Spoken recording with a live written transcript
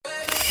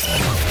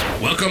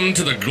Welcome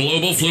to the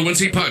Global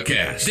Fluency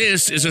Podcast.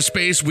 This is a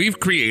space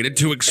we've created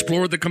to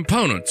explore the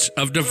components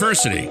of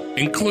diversity,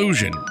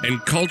 inclusion,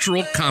 and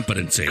cultural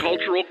competency.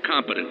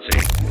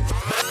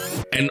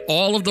 And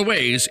all of the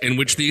ways in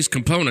which these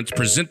components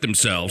present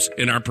themselves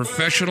in our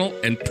professional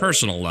and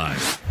personal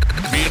lives.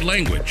 Be it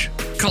language,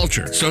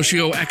 culture,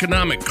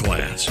 socioeconomic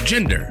class,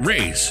 gender,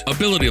 race,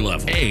 ability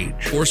level,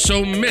 age, or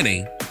so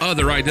many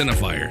other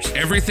identifiers.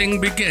 Everything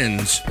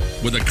begins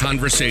with a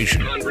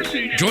conversation.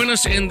 Join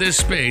us in this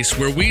space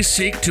where we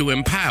seek to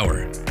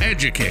empower,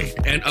 educate,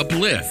 and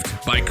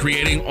uplift by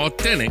creating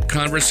authentic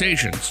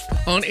conversations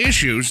on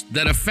issues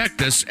that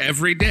affect us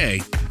every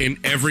day in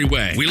every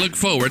way. We look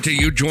forward to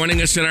you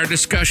joining us in our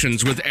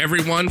discussions with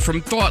everyone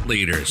from thought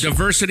leaders,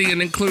 diversity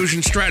and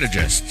inclusion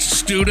strategists,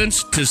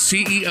 students to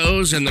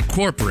CEOs in the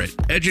corporate,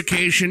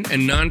 education,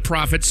 and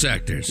nonprofit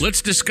sectors.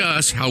 Let's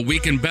discuss how we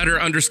can better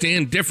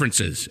understand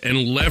differences and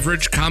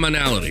leverage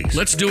commonalities.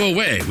 Let's do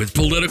away with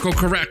political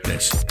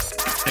correctness,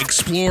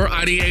 explore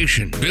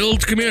ideation,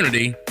 build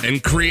community,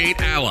 and create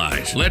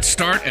allies. Let's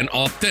start an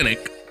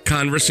authentic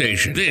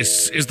conversation.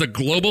 This is the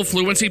Global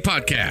Fluency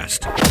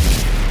Podcast.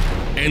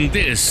 And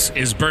this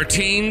is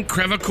Bertine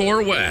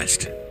Crevecoeur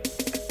West.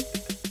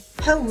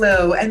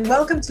 Hello, and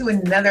welcome to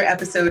another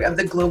episode of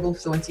the Global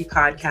Fluency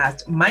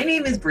Podcast. My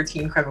name is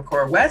Bertine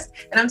Crevecoeur West,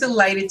 and I'm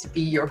delighted to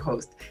be your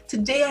host.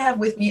 Today, I have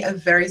with me a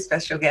very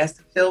special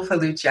guest, Phil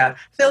Pelucha.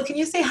 Phil, can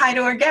you say hi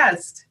to our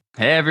guest?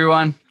 Hey,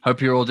 everyone.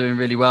 Hope you're all doing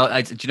really well.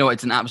 Do you know what?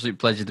 It's an absolute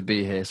pleasure to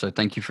be here. So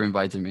thank you for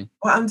inviting me.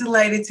 Well, I'm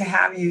delighted to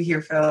have you here,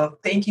 Phil.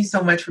 Thank you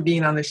so much for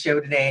being on the show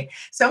today.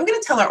 So I'm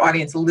going to tell our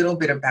audience a little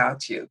bit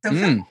about you. So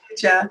Phil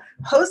Pelucha,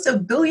 host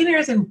of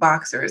Billionaires and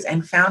Boxers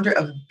and founder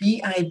of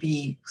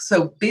BIB.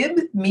 So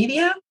BIB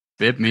Media?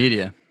 BIB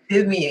Media.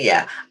 BIB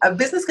Media, a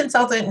business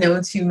consultant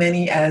known to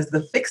many as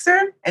the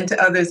Fixer and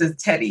to others as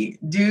Teddy,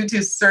 due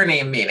to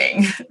surname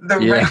meaning. The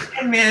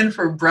right-hand man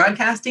for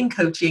broadcasting,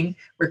 coaching,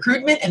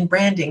 recruitment, and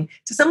branding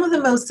to some of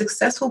the most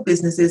successful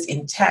businesses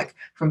in tech,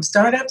 from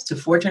startups to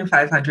Fortune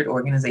 500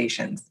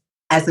 organizations.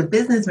 As a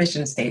business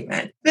mission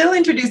statement, Phil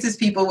introduces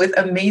people with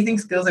amazing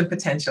skills and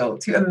potential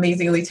to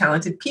amazingly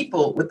talented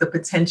people with the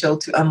potential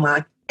to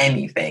unlock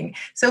anything.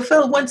 So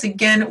Phil, once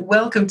again,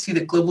 welcome to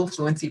the Global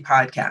Fluency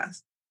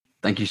Podcast.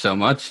 Thank you so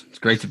much. It's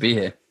great to be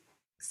here.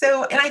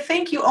 So, and I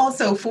thank you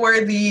also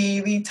for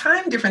the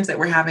time difference that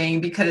we're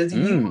having, because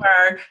you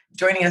are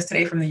joining us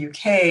today from the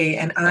UK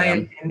and I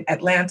am in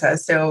Atlanta.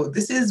 So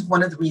this is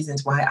one of the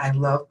reasons why I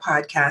love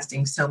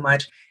podcasting so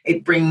much.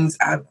 It brings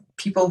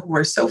people who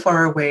are so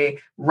far away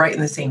right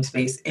in the same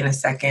space in a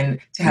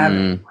second to have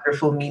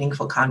wonderful,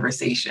 meaningful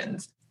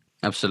conversations.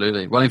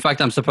 Absolutely. Well, in fact,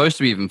 I'm supposed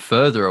to be even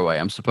further away.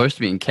 I'm supposed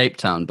to be in Cape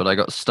Town, but I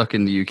got stuck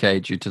in the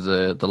UK due to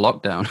the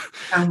lockdown.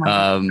 Oh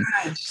my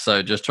gosh.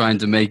 So just trying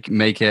to make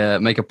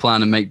a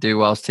plan and make do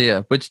whilst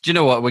here. But do you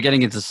know what? We're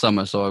getting into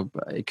summer, so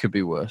it could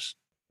be worse.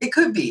 It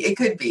could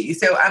be.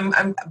 So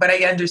but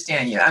I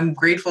understand you. I'm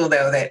grateful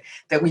though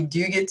that we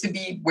do get to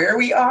be where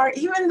we are,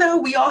 even though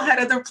we all had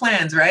other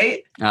plans,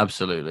 right?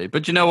 Absolutely.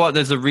 But you know what?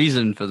 There's a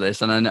reason for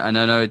this. And I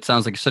know it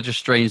sounds like such a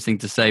strange thing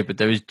to say, but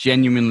there is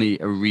genuinely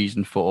a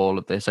reason for all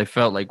of this. I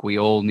felt like we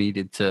all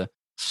needed to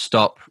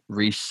stop,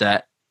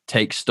 reset,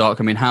 take stock.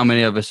 I mean, how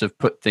many of us have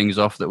put things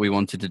off that we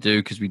wanted to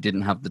do because we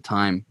didn't have the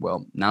time?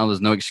 Well, now there's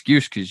no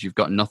excuse because you've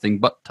got nothing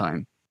but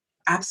time.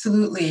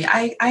 Absolutely.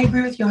 I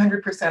agree with you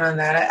 100% on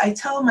that. I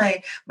tell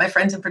my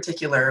friends in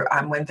particular,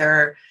 when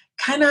they're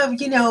kind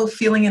of,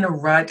 feeling in a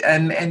rut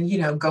and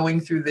going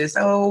through this,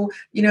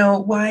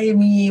 why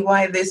me,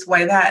 why this,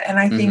 why that? And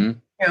I think,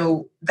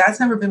 that's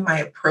never been my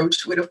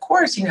approach to it. Of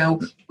course,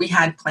 we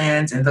had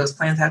plans and those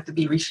plans have to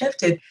be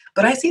reshifted.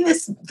 But I see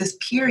this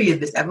period,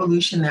 this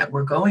evolution that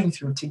we're going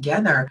through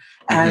together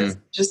as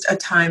just a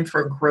time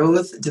for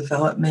growth,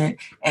 development,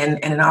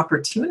 and an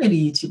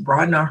opportunity to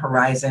broaden our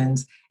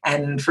horizons.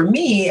 And for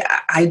me,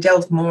 I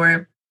delved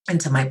more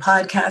into my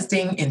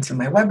podcasting, into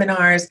my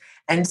webinars.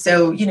 And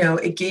so,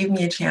 it gave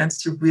me a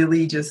chance to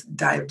really just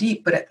dive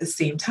deep. But at the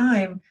same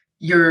time,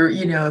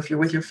 if you're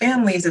with your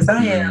families, as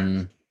I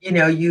am,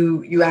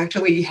 you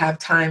actually have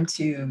time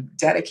to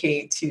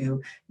dedicate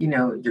to,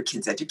 your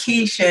kids'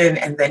 education,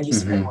 and then you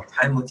spend more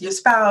time with your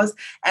spouse.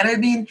 And I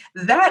mean,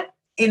 that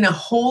in a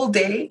whole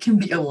day can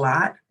be a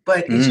lot,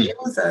 but it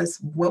shows us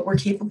what we're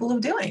capable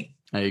of doing.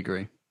 I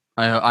agree.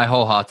 I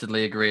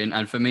wholeheartedly agree.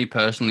 And for me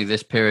personally,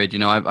 this period,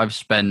 I've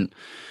spent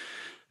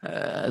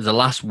the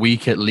last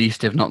week at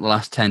least, if not the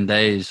last 10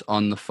 days,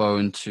 on the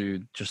phone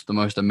to just the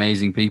most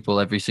amazing people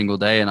every single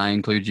day. And I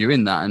include you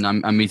in that. And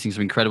I'm meeting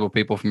some incredible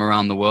people from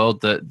around the world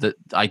that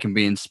I can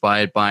be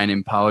inspired by and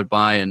empowered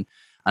by, and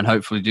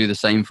hopefully do the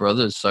same for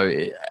others. So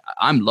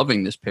I'm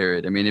loving this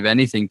period. I mean, if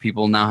anything,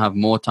 people now have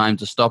more time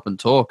to stop and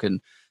talk,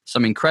 and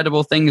some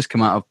incredible things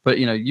come out of, but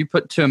you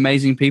put two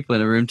amazing people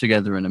in a room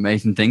together and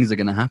amazing things are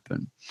going to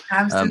happen.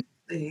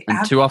 Absolutely.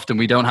 And too often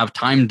we don't have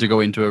time to go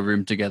into a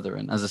room together.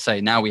 And as I say,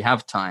 now we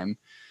have time.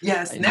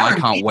 Yes. I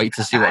can't wait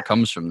to see what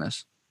comes from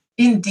this.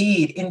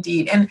 Indeed,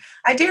 indeed. And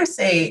I dare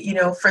say,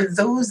 for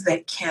those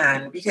that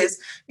can, because,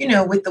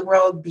 with the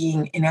world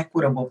being an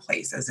inequitable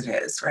place as it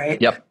is,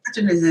 right? Yep. The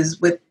question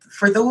is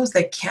for those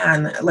that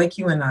can, like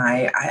you and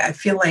I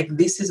feel like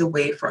this is a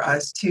way for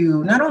us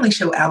to not only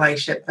show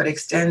allyship, but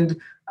extend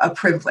a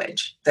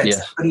privilege that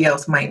Yes. somebody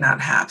else might not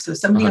have. So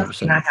somebody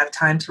else may 100%. not have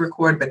time to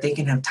record, but they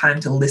can have time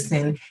to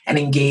listen and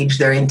engage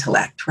their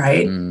intellect,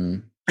 right?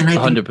 And I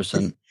think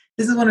 100%.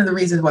 this is one of the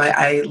reasons why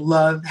I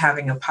love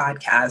having a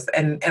podcast.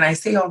 And I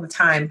say all the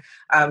time,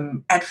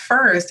 at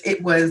first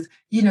it was,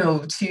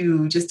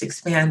 to just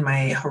expand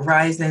my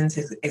horizons,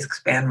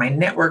 expand my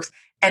networks.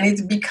 And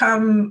it's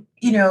become,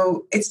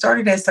 it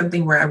started as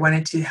something where I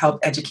wanted to help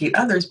educate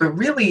others, but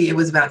really it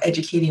was about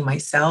educating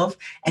myself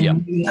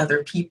and meeting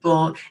other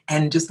people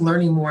and just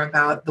learning more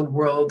about the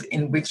world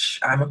in which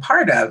I'm a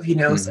part of,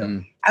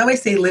 So I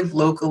always say live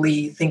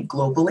locally, think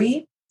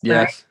globally.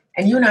 Right? Yes.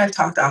 And you and I have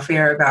talked off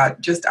air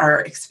about just our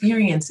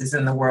experiences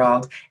in the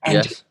world. And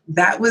Yes.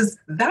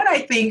 that I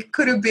think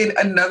could have been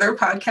another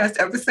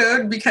podcast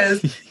episode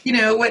because,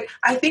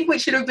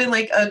 what should have been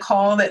like a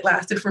call that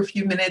lasted for a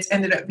few minutes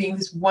ended up being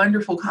this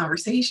wonderful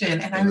conversation.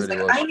 And I was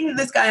really like, was. I need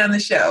this guy on the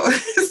show.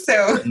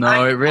 So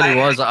no, it really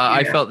was.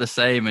 I felt the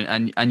same.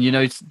 And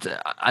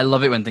I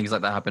love it when things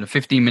like that happen. A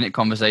 15-minute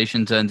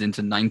conversation turns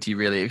into 90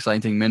 really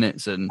exciting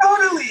minutes. And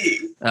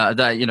totally.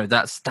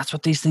 That's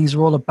what these things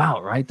are all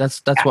about, right?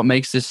 That's what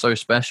makes this so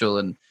special.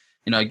 And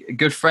a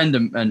good friend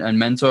and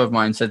mentor of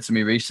mine said to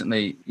me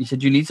recently, he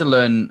said, you need to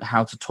learn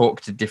how to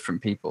talk to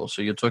different people.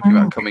 So you're talking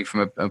about coming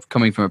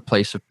from a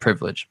place of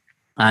privilege.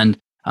 And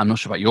I'm not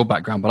sure about your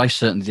background, but I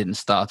certainly didn't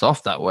start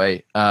off that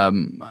way.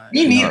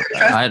 Me neither.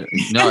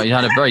 You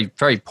had a very,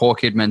 very poor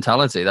kid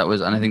mentality.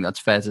 And I think that's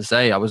fair to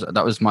say. That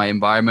was my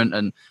environment,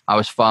 and I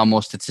was far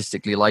more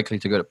statistically likely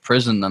to go to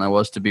prison than I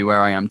was to be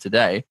where I am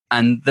today.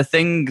 And the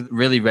thing that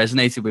really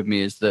resonated with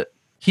me is that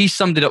he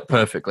summed it up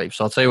perfectly.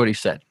 So I'll tell you what he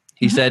said.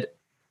 He said,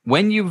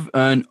 when you've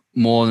earned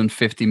more than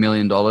 $50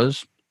 million,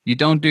 you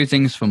don't do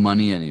things for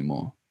money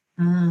anymore.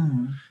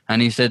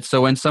 And he said,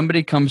 so when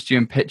somebody comes to you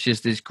and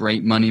pitches this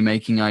great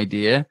money-making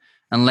idea,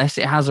 unless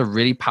it has a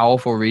really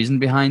powerful reason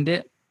behind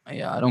it,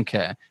 I don't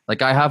care.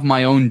 Like, I have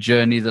my own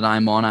journey that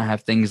I'm on. I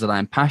have things that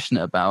I'm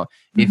passionate about.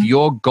 If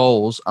your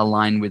goals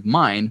align with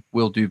mine,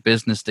 we'll do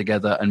business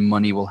together and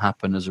money will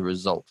happen as a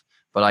result.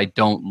 But I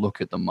don't look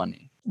at the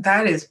money.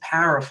 That is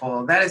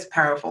powerful. That is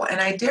powerful.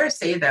 And I dare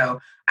say, though,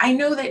 I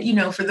know that,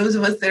 for those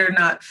of us that are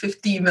not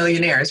 50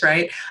 millionaires,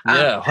 right?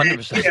 Yeah,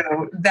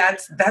 100%.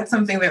 That's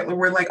something that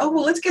we're like, oh,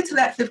 well, let's get to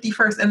that 50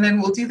 first and then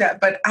we'll do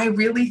that. But I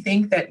really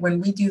think that when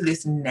we do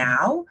this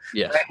now,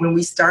 yes. Right, when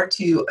we start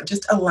to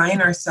just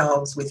align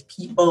ourselves with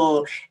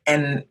people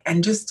and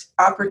just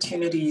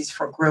opportunities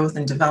for growth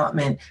and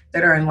development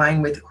that are in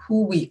line with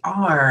who we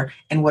are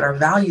and what our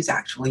values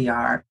actually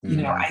are,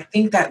 I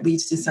think that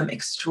leads to some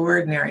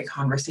extraordinary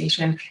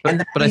conversation.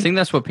 But I think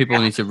that's what people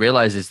need to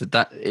realize is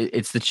that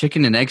it's the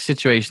chicken and egg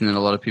situation in a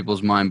lot of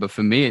people's mind. But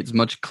for me, it's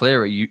much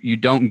clearer. You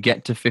don't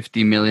get to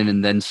 50 million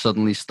and then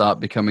suddenly start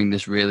becoming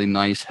this really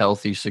nice,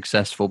 healthy,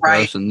 successful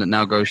person that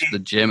now goes to the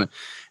gym.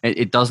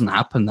 It doesn't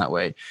happen that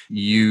way.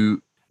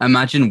 You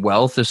imagine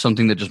wealth as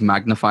something that just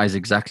magnifies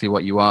exactly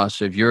what you are.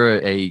 So if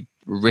you're a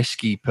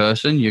risky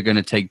person, you're going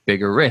to take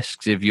bigger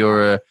risks. If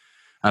you're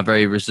a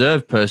very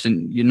reserved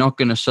person, you're not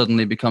going to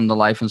suddenly become the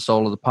life and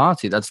soul of the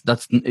party.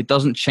 It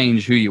doesn't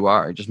change who you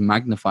are. It just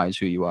magnifies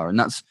who you are. And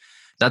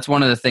that's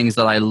one of the things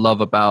that I love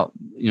about,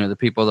 the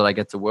people that I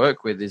get to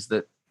work with is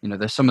that,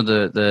 there's some of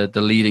the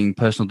leading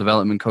personal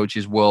development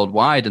coaches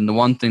worldwide. And the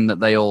one thing that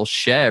they all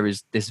share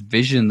is this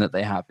vision that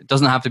they have. It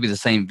doesn't have to be the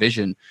same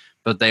vision,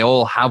 but they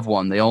all have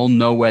one. They all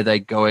know where they're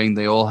going.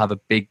 They all have a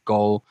big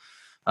goal,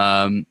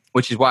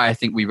 which is why I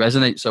think we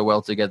resonate so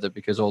well together,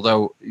 because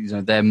although,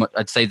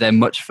 I'd say they're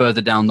much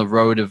further down the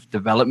road of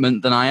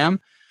development than I am.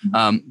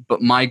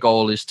 But my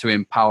goal is to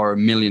empower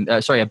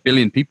a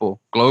billion people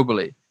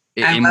globally.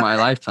 In my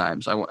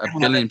lifetimes. I want a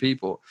billion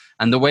people.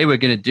 And the way we're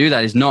going to do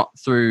that is not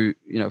through,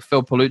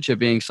 Phil Pelucha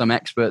being some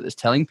expert that's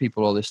telling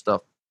people all this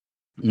stuff.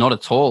 Not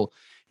at all.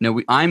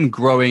 I'm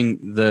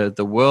growing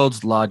the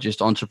world's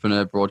largest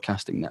entrepreneur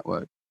broadcasting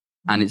network.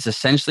 And it's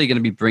essentially going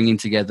to be bringing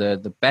together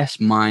the best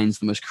minds,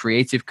 the most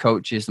creative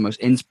coaches, the most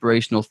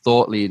inspirational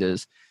thought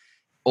leaders,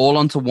 all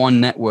onto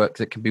one network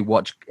that can be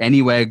watched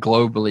anywhere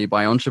globally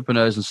by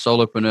entrepreneurs and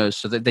solopreneurs,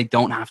 so that they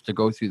don't have to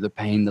go through the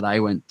pain that I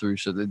went through,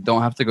 so they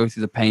don't have to go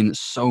through the pain that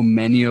so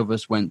many of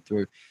us went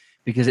through,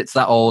 because it's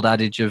that old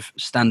adage of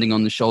standing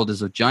on the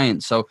shoulders of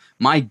giants. So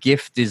my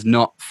gift is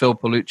not Phil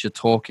Pelucha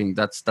talking.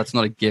 That's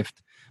not a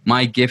gift.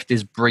 My gift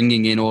is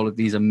bringing in all of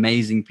these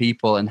amazing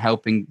people and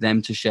helping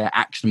them to share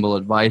actionable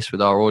advice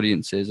with our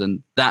audiences.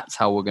 And that's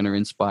how we're going to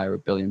inspire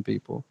 1 billion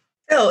people.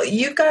 Phil,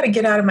 you've got to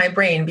get out of my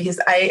brain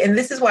and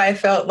this is why I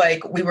felt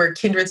like we were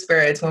kindred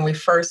spirits when we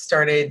first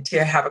started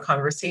to have a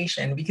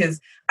conversation, because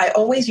I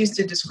always used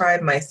to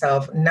describe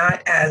myself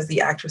not as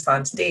the actress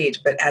on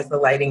stage, but as the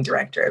lighting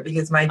director,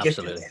 because my gift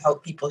is to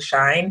help people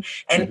shine.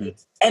 And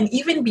and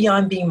even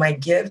beyond being my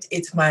gift,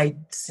 it's my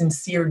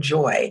sincere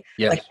joy.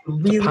 Yes. Like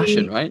really, it's a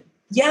passion, right?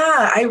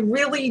 Yeah, I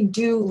really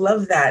do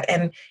love that.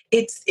 And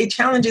it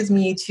challenges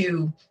me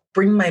to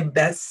bring my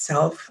best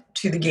self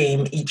to the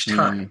game each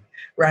time, Mm,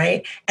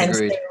 right? And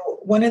so agreed.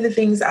 one of the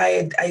things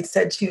I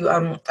said to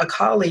a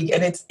colleague,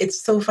 and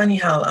it's so funny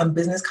how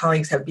business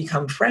colleagues have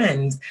become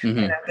friends, and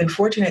Hmm. I've been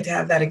fortunate to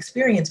have that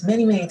experience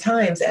many, many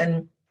times.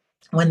 And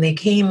when they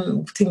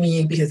came to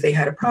me because they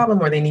had a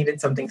problem or they needed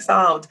something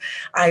solved,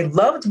 I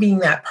loved being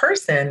that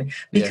person Yes.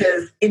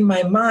 because in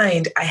my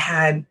mind, I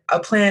had a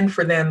plan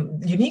for them,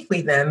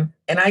 uniquely them,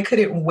 and I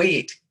couldn't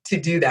wait to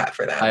do that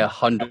for I them.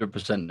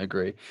 100%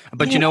 agree.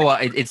 But you Yeah. know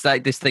what? It's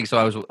like this thing. So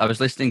I was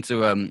listening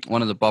to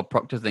one of the Bob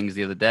Proctor things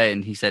the other day,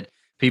 and he said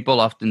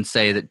people often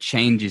say that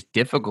change is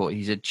difficult.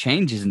 He said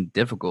change isn't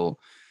difficult.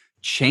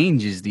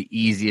 Change is the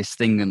easiest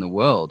thing in the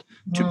world.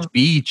 To Mm.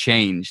 be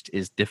changed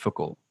is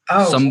difficult.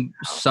 Oh,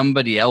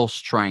 Somebody else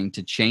trying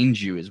to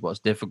change you is what's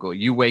difficult.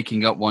 You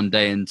waking up one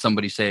day and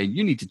somebody saying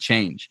you need to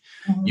change,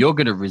 mhm. you're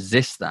going to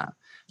resist that. But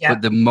Yeah,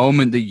 the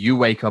moment that you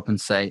wake up and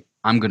say,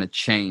 I'm going to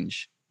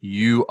change,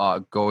 you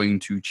are going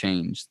to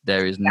change.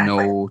 There is exactly.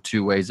 no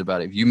two ways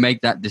about it. If you make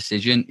that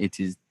decision, it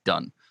is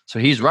done. So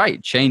he's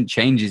right.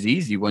 Change is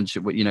easy once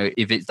you know,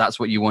 if it's that's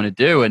what you want to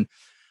do. And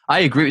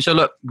I agree. So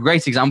look,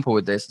 great example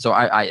with this. So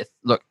I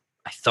look,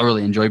 I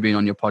thoroughly enjoy being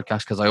on your podcast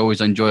because I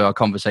always enjoy our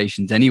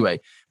conversations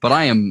anyway. But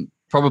I am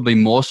probably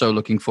more so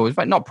looking forward. In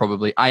fact, not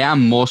probably. I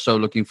am more so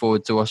looking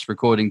forward to us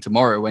recording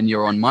tomorrow when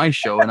you're on my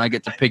show and I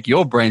get to pick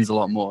your brains a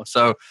lot more.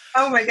 So,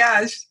 Oh my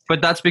gosh.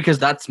 but that's because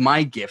that's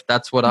my gift.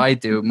 That's what I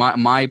do.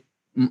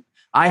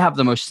 I have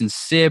the most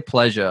sincere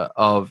pleasure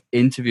of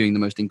interviewing the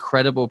most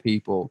incredible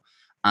people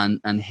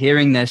and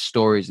hearing their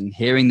stories and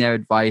hearing their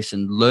advice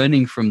and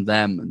learning from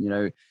them. And, you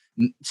know,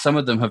 some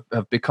of them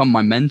have become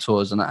my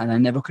mentors, and I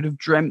never could have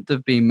dreamt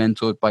of being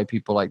mentored by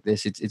people like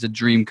this. It's a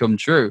dream come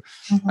true.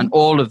 And Mhm.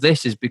 all of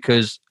this is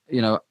because,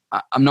 you know,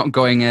 I'm not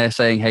going there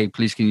saying, hey,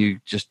 please, can you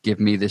just give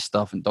me this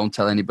stuff and don't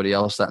tell anybody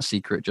else that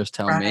secret, just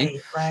tell me.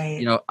 Right, right.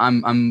 You know,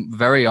 I'm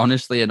very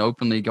honestly and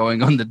openly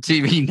going on the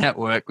TV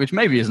network, which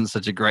maybe isn't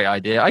such a great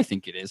idea. I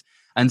think it is.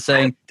 And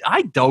saying,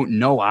 I don't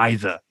know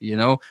either, you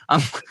know,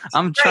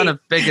 I'm trying Right. to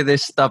figure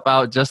this stuff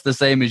out just the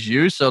same as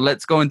you. So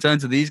let's go and turn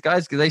to these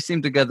guys because they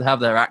seem to have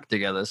their act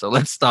together. So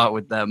let's start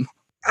with them.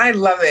 I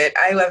love it.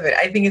 I love it.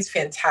 I think it's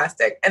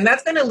fantastic. And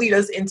that's going to lead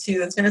us that's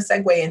going to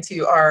segue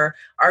into our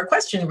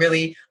question,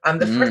 really.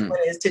 The first Mm. one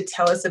is to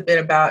tell us a bit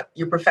about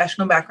your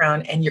professional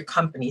background and your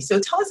company. So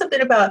tell us a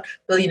bit about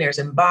Billionaires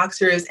and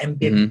Boxers and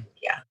Bib Hmm.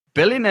 Media.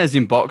 Billionaires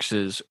in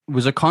Boxes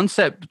was a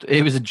concept.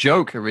 It was a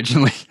joke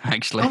originally,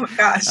 actually. Oh my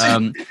gosh.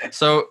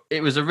 So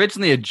it was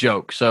originally a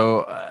joke.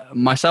 So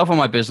myself and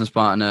my business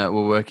partner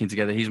were working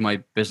together. He's my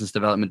business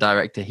development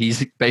director.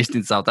 He's based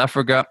in South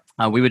Africa.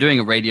 We were doing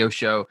a radio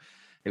show.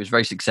 It was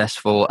very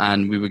successful,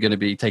 and we were going to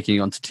be taking it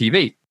onto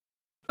TV.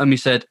 And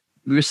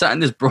we were sat in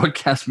this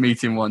broadcast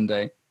meeting one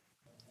day,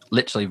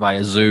 literally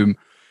via Zoom,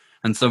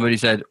 and somebody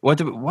said, what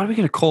are we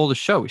going to call the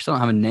show? We still don't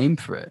have a name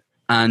for it.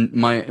 And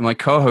my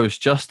co-host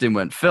Justin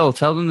went, Phil,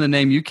 tell them the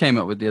name you came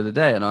up with the other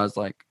day. And I was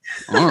like,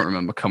 I don't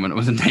remember coming up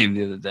with a name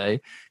the other day.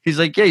 He's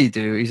like, yeah, you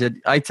do. He said,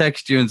 I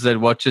texted you and said,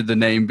 what should the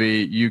name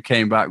be? You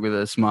came back with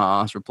a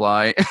smart ass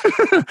reply.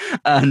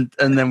 and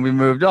then we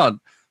moved on.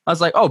 I was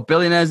like, oh,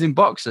 Billionaires in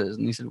Boxers.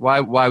 And he said, why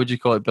would you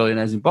call it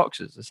Billionaires in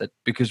Boxers? I said,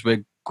 because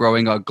we're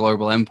growing our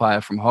global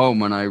empire from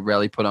home and I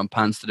rarely put on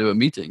pants to do a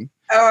meeting.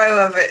 Oh, I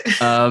love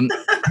it.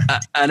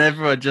 And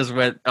everyone just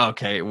went,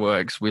 okay, it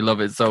works. We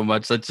love it so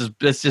much. Let's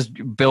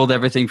just build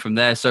everything from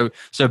there. So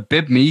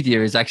Bib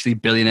Media is actually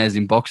Billionaires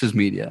in Boxers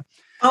Media.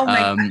 Oh my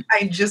God.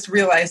 I just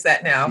realized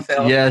that now,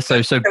 Phil. Yeah.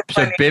 So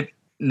funny. Bib.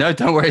 No,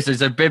 don't worry.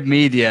 So Bib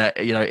Media,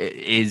 you know,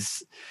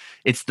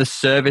 it's the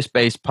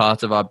service-based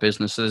part of our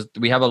business. So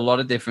we have a lot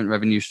of different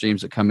revenue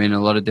streams that come in,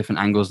 a lot of different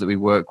angles that we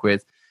work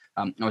with.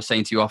 I was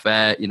saying to you off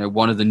air, you know,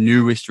 one of the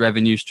newest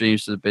revenue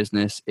streams to the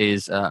business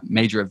is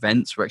major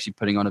events. We're actually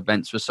putting on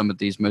events for some of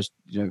these most,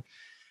 you know,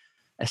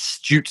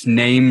 astute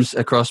names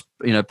across,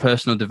 you know,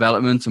 personal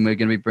development, and we're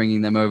going to be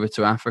bringing them over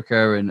to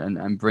Africa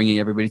and bringing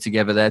everybody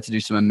together there to do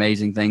some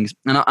amazing things.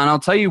 And I'll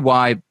tell you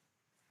why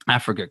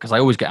Africa, because I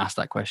always get asked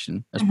that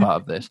question as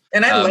part of this.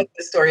 And I love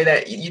the story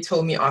that you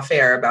told me off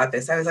air about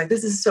this. I was like,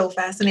 this is so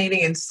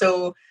fascinating and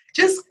so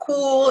just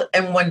cool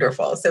and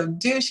wonderful. So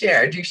do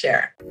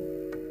share.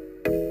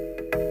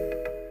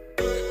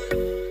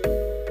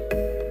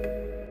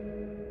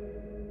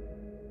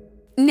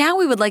 Now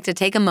we would like to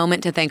take a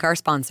moment to thank our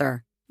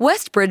sponsor.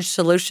 Westbridge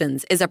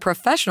Solutions is a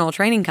professional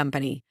training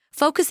company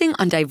focusing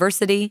on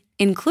diversity,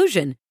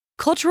 inclusion,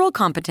 cultural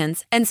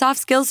competence, and soft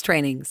skills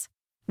trainings.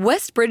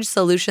 Westbridge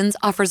Solutions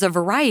offers a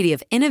variety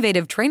of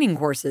innovative training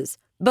courses,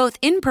 both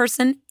in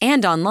person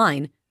and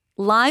online,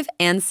 live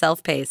and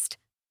self-paced.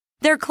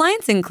 Their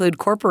clients include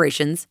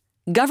corporations,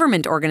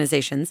 government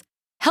organizations,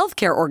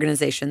 healthcare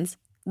organizations,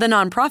 the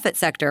nonprofit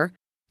sector,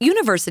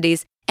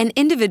 universities, and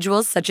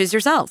individuals such as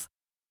yourself.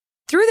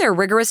 Through their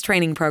rigorous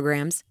training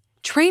programs,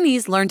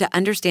 trainees learn to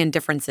understand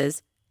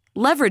differences,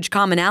 leverage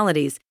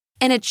commonalities,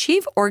 and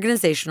achieve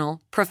organizational,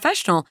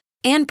 professional,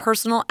 and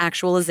personal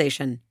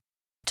actualization.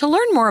 To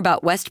learn more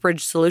about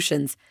Westbridge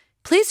Solutions,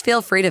 please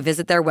feel free to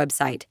visit their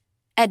website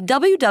at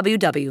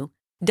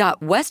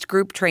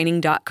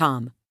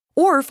www.westgrouptraining.com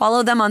or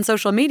follow them on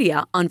social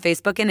media on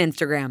Facebook and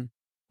Instagram.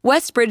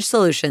 Westbridge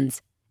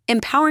Solutions,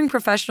 empowering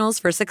professionals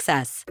for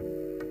success.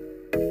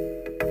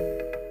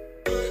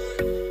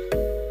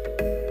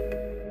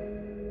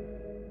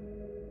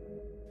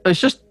 It's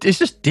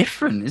just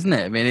different, isn't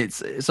it? I mean,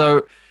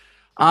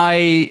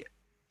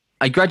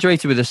 I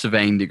graduated with a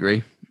surveying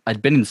degree.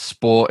 I'd been in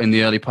sport in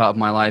the early part of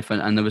my life,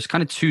 and there was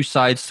kind of two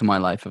sides to my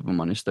life, if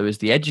I'm honest. There was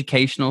the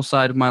educational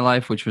side of my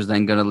life, which was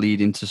then going to lead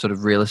into sort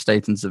of real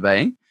estate and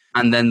surveying.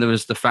 And then there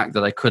was the fact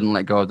that I couldn't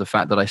let go of the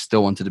fact that I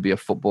still wanted to be a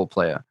football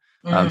player,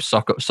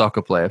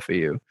 soccer player for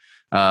you.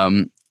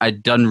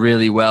 I'd done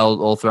really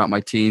well all throughout my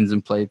teens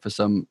and played for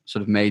some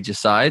sort of major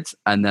sides.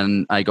 And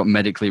then I got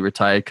medically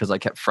retired because I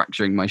kept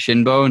fracturing my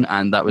shin bone.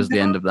 And that was the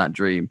end of that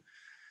dream.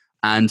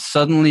 And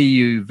suddenly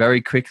you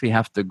very quickly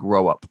have to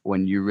grow up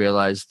when you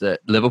realize that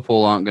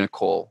Liverpool aren't going to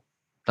call.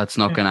 That's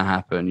not going to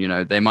happen. You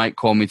know, they might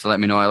call me to let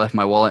me know I left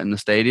my wallet in the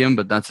stadium,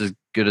 but that's as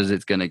good as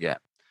it's going to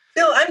get.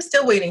 Phil, I'm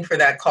still waiting for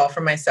that call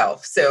for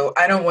myself. So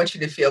I don't want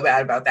you to feel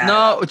bad about that.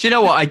 No, do you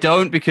know what? I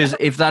don't, because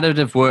if that would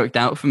have worked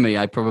out for me,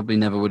 I probably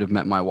never would have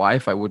met my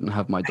wife. I wouldn't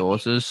have my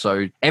daughters.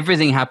 So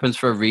everything happens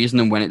for a reason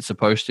and when it's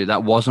supposed to.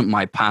 That wasn't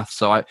my path.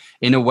 So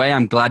in a way,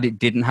 I'm glad it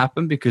didn't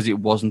happen because it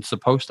wasn't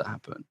supposed to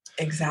happen.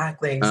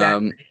 Exactly.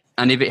 And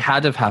if it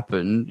had have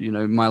happened, you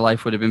know, my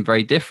life would have been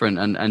very different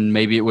and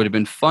maybe it would have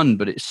been fun,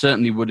 but it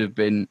certainly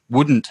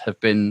wouldn't have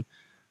been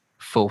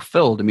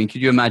fulfilled. I mean,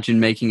 could you imagine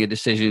making a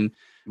decision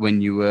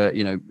when you were,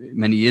 you know,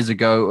 many years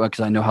ago,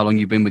 because I know how long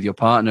you've been with your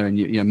partner and,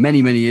 you know,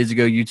 many years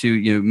ago, you two,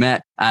 you know,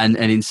 met and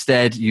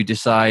instead you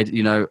decide,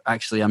 you know,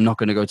 actually, I'm not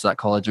going to go to that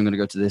college. I'm going to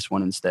go to this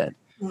one instead.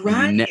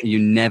 Right. You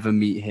never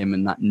meet him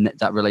and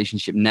that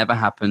relationship never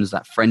happens.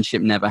 That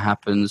friendship never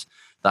happens.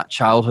 That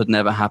childhood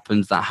never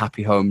happens. That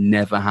happy home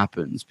never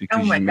happens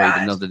because you made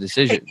another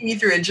decision. Taking you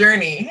through a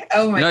journey.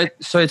 Oh my God.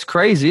 So it's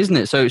crazy, isn't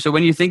it? So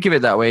when you think of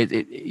it that way,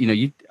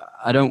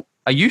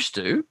 I used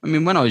to. I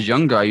mean, when I was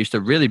younger, I used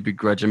to really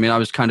begrudge. I mean, I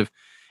was kind of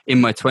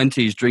in my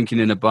 20s drinking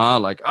in a bar,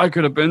 like I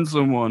could have been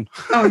someone.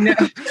 Oh no.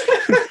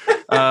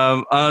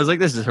 I was like,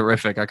 this is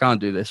horrific. I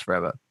can't do this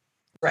forever.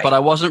 Right. But I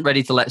wasn't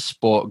ready to let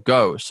sport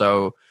go.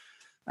 So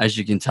as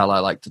you can tell, I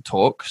like to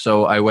talk.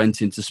 So I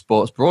went into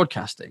sports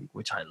broadcasting,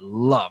 which I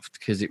loved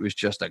because it was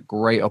just a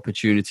great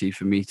opportunity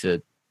for me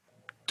to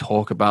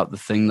talk about the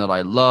thing that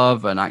I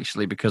love. And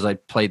actually, because I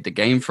played the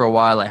game for a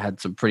while, I had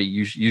some pretty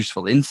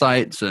useful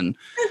insights and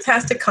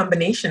fantastic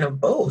combination of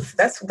both.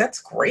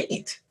 That's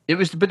great.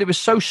 But it was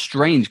so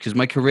strange because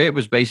my career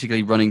was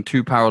basically running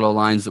two parallel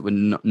lines that were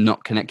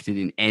not connected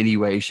in any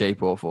way,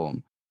 shape or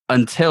form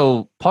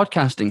until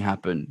podcasting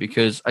happened,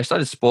 because I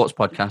started sports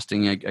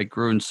podcasting. I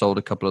grew and sold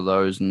a couple of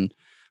those. And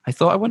I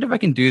thought, I wonder if I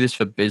can do this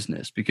for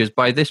business, because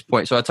by this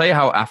point, so I'll tell you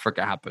how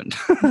Africa happened.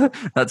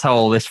 That's how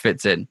all this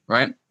fits in,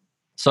 right?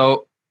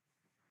 So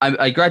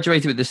I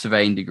graduated with this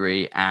surveying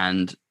degree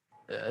and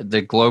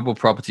the global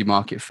property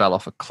market fell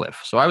off a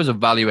cliff. So I was a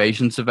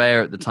valuation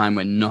surveyor at the time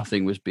when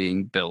nothing was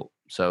being built.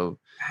 So,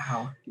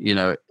 you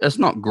know, that's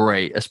not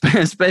great,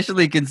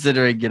 especially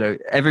considering, you know,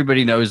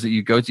 everybody knows that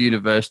you go to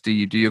university,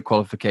 you do your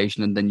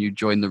qualification, and then you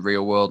join the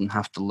real world and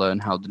have to learn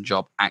how the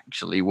job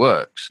actually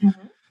works.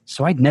 Mm-hmm.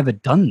 So I'd never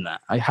done that.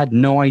 I had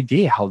no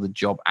idea how the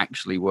job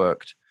actually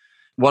worked.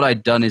 What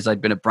I'd done is I'd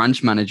been a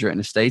branch manager at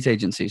an estate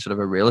agency, sort of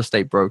a real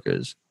estate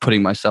broker's,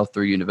 putting myself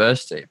through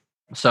university.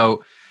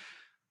 So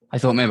I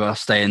thought maybe I'll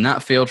stay in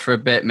that field for a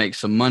bit, make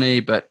some money.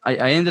 But I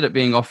ended up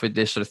being offered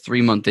this sort of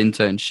 3-month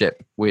internship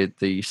with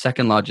the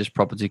second largest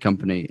property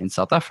company in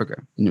South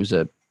Africa. And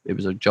it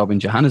was a job in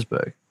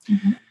Johannesburg.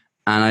 Mm-hmm.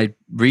 And I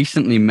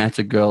recently met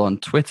a girl on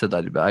Twitter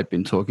that I'd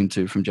been talking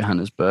to from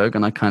Johannesburg.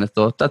 And I kind of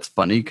thought, that's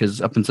funny,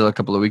 because up until a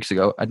couple of weeks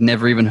ago, I'd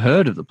never even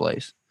heard of the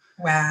place.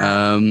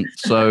 Wow.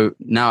 So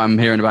now I'm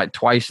hearing about it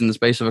twice in the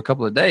space of a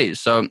couple of days.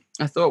 So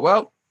I thought,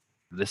 well,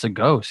 this a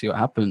go, see what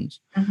happens.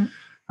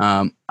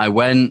 Mm-hmm. I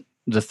went.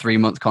 The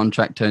 3-month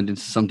contract turned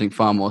into something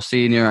far more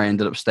senior. I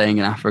ended up staying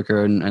in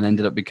Africa and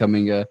ended up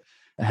becoming a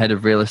head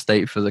of real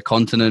estate for the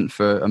continent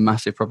for a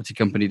massive property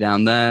company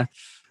down there.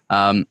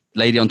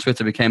 Lady on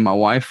Twitter became my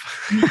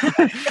wife.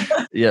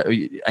 Yeah,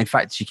 in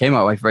fact, she became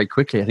my wife very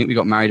quickly. I think we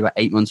got married about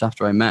 8 months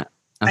after I met.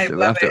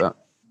 After it.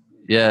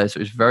 Yeah, so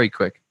it was very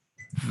quick,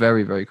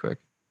 very, very quick.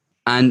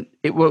 And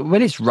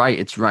when it's right,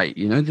 it's right.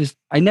 You know,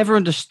 I never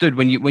understood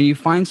when you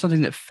find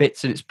something that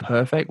fits and it's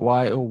perfect.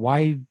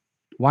 Why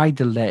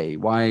delay?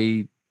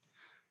 Why?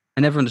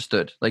 I never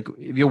understood. Like,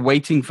 if you're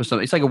waiting for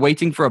something, it's like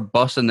waiting for a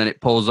bus and then it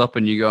pulls up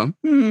and you go,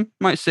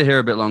 might sit here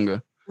a bit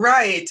longer.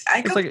 Right.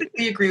 I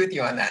completely agree with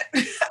you on that.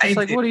 It's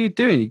like, what are you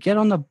doing? You get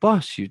on the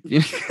bus.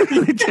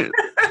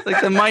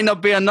 Like, there might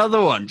not be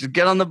another one. Just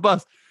get on the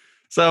bus.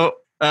 So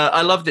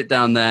I loved it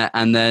down there.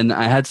 And then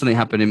I had something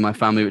happen in my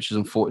family, which was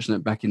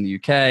unfortunate, back in the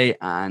UK,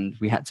 and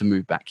we had to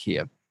move back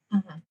here.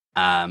 Mm-hmm.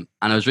 And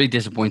I was really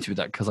disappointed with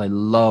that because I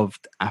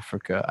loved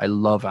Africa. I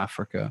love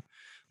Africa.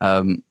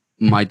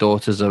 my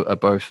daughters are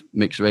both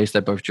mixed race.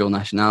 They're both dual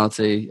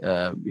nationality.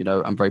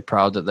 I'm very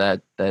proud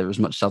that they're as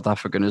much South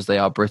African as they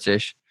are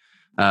British.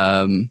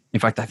 In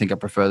fact, I think I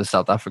prefer the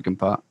South African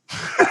part.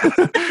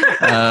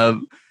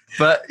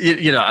 But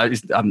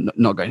I'm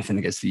not got anything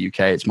against the UK.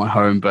 It's my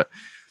home, but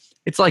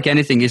it's like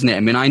anything, isn't it? I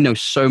mean, I know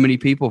so many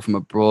people from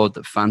abroad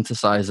that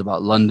fantasize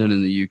about London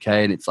and the UK,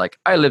 and it's like,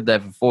 I lived there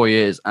for 4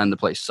 years and the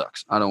place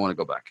sucks. I don't want to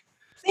go back.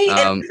 See,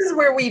 and this is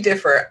where we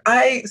differ.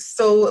 I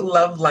so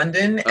love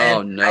London,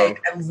 and I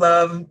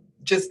love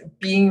just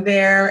being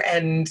there,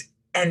 and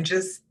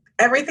just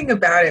everything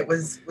about it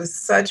was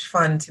such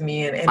fun to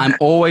me. And I'm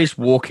always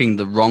walking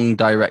the wrong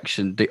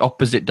direction, the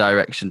opposite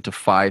direction to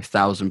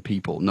 5,000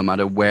 people, no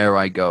matter where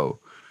I go.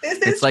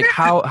 It's like,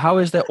 how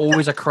is there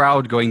always a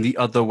crowd going the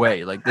other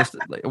way? Like this,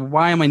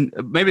 why am I,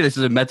 maybe this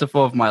is a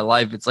metaphor of my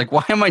life. It's like,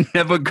 why am I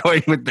never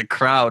going with the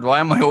crowd?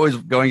 Why am I always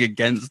going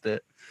against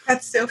it?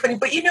 That's so funny.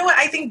 But you know what?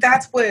 I think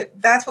that's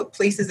what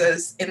places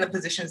us in the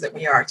positions that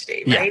we are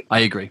today, right? Yeah, I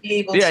agree.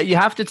 You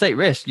have to take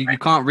risks. You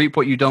can't reap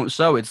what you don't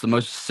sow. It's the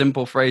most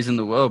simple phrase in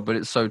the world, but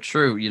it's so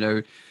true.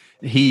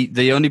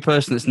 The only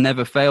person that's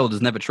never failed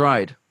has never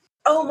tried.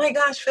 Oh my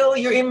gosh, Phil,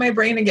 you're in my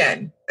brain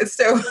again.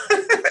 So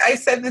I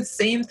said the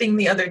same thing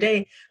the other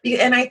day.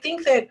 And I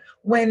think that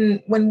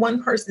when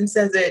one person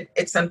says it,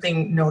 it's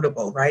something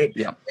notable, right?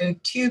 Yeah. When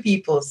two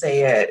people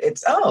say it,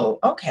 it's, oh,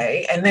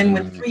 okay. And then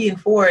when 3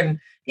 and 4 and,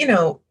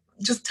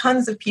 just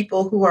tons of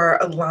people who are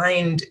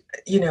aligned,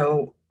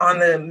 on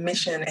the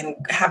mission and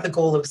have the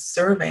goal of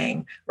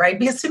serving, right?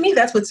 Because to me,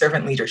 that's what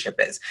servant leadership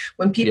is.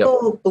 When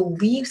people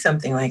believe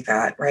something like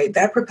that, right,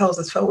 that propels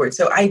us forward.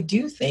 So I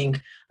do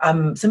think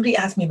somebody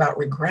asked me about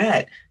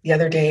regret the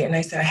other day, and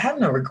I said, I have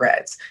no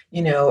regrets,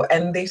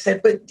 and they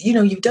said, but,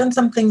 you've done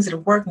some things that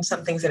have worked and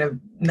some things that have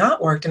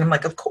not worked. And I'm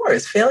like, of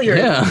course, failure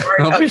is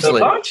part of the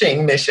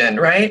launching mission,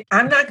 right?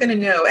 I'm not going to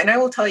know. And I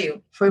will tell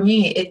you, for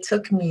me,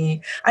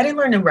 I didn't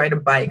learn to ride a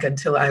bike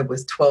until I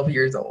was 12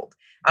 years old.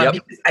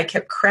 Because I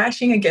kept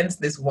crashing against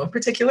this one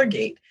particular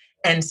gate.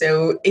 And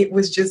so it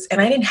was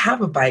and I didn't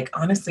have a bike,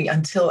 honestly,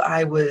 until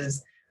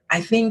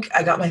I think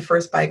I got my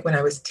first bike when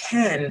I was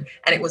 10,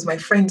 and it was my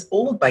friend's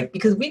old bike,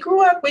 because we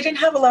grew up, we didn't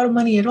have a lot of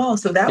money at all.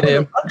 So that was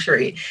a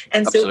luxury.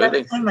 And so by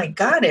the time I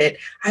got it,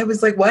 I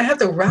was like, well, I have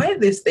to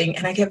ride this thing.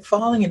 And I kept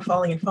falling and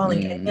falling and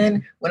falling. And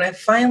then when I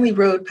finally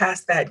rode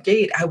past that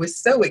gate, I was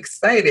so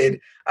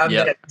excited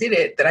that I did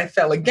it, that I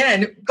fell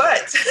again.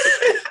 But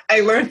I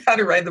learned how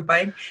to ride the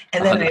bike,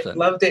 and then 100%. I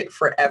loved it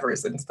forever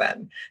since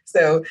then.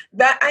 So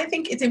that, I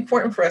think it's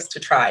important for us to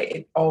try.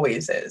 It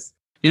always is.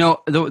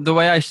 The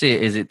way I see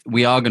it is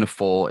we are going to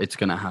fall. It's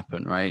going to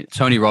happen, right?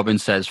 Tony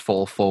Robbins says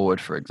fall forward,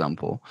 for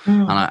example.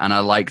 And I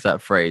like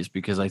that phrase,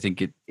 because I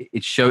think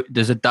it shows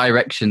there's a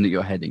direction that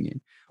you're heading in.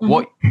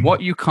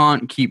 What you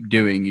can't keep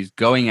doing is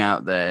going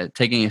out there,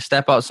 taking a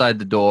step outside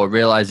the door,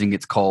 realizing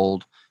it's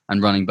cold,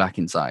 and running back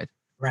inside.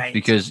 Right.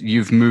 Because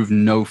you've moved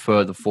no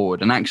further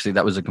forward. And actually,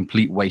 that was a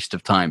complete waste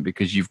of time,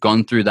 because you've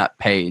gone through that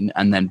pain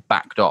and then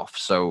backed off.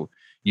 So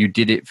you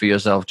did it for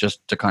yourself just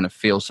to kind of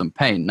feel some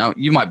pain. Now,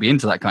 you might be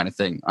into that kind of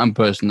thing. I'm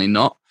personally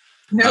not.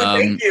 No,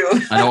 thank you.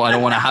 I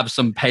don't want to have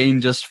some pain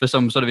just for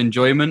some sort of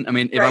enjoyment. I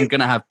mean, if I'm going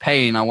to have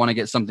pain, I want to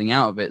get something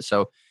out of it.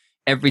 So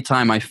every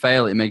time I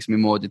fail, it makes me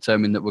more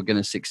determined that we're going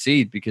to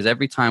succeed, because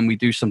every time we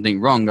do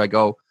something wrong, I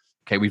go,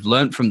 okay, we've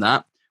learned from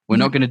that. We're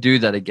not going to do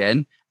that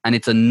again. And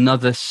it's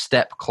another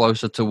step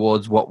closer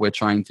towards what we're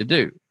trying to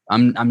do.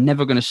 I'm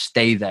never going to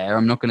stay there.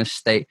 I'm not going to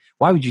stay.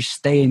 Why would you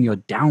stay in your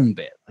down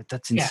bit? Like,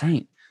 that's insane.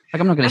 Yeah.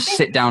 Like, I'm not going to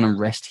sit down and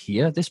rest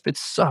here. This bit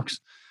sucks.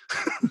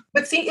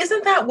 But see,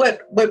 isn't that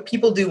what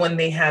people do when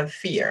they have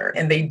fear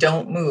and they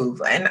don't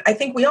move? And I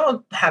think we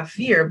all have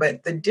fear,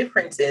 but the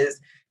difference is,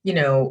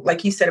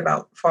 like you said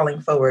about falling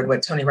forward,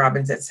 what Tony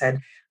Robbins had said,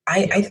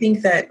 I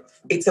think that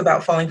it's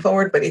about falling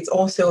forward, but it's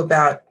also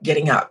about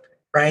getting up,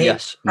 right?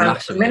 Yes,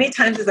 massively. Many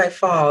times as I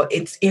fall,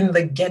 it's in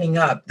the getting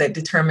up that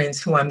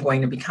determines who I'm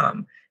going to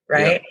become.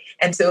 Right.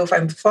 Yeah. And so if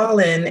I've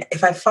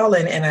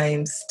fallen and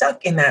I'm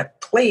stuck in that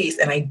place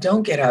and I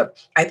don't get up,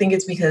 I think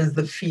it's because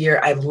the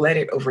fear, I've let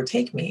it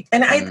overtake me.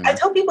 And I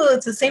tell people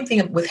it's the same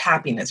thing with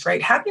happiness,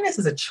 right? Happiness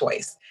is a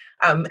choice.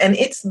 And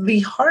it's the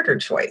harder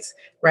choice,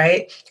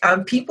 right?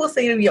 People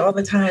say to me all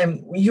the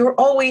time, you're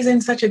always in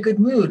such a good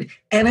mood.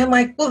 And I'm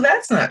like, well,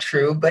 that's not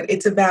true, but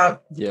it's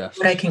about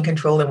what I can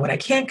control and what I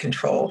can't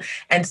control.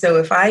 And so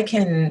if I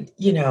can,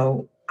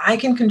 I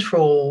can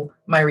control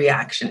my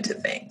reaction to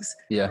things,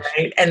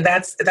 right? And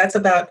that's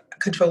about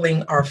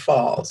controlling our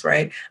falls,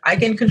 right? I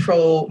can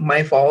control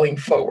my falling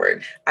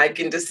forward. I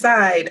can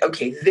decide,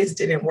 okay, this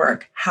didn't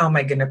work. How am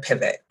I going to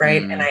pivot,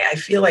 right? And I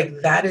feel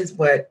like that is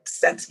what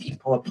sets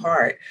people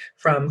apart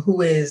from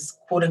who is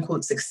quote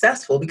unquote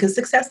successful, because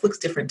success looks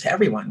different to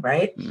everyone,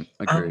 right?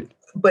 Agreed.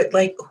 But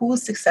like,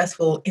 who's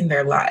successful in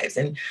their lives?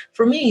 And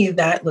for me,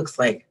 that looks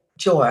like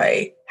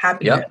joy,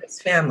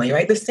 happiness, family,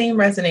 right? The same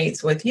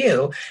resonates with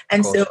you.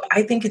 And so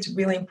I think it's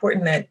really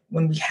important that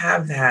when we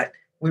have that,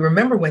 we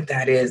remember what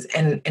that is,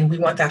 and we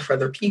want that for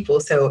other people.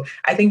 So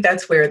I think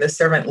that's where the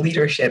servant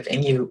leadership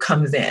in you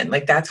comes in.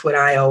 Like, that's what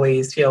I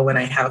always feel when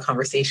I have a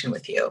conversation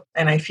with you.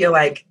 And I feel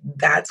like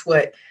that's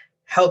what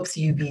helps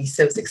you be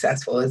so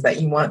successful, is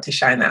that you want to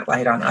shine that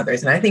light on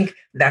others. And I think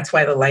that's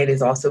why the light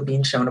is also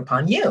being shown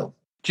upon you.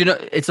 Do you know,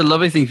 it's a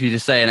lovely thing for you to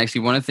say. And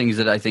actually, one of the things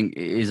that I think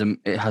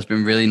it has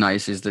been really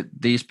nice is that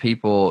these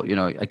people, you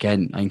know,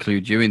 again, I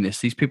include you in this,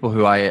 these people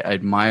who I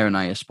admire and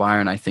I aspire,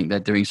 and I think they're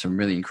doing some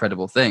really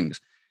incredible things,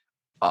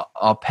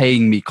 are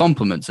paying me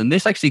compliments. And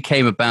this actually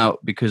came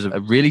about because of a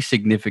really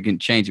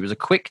significant change. It was a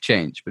quick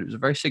change, but it was a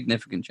very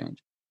significant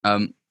change.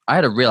 I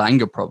had a real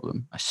anger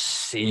problem, a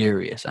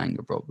serious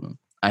anger problem.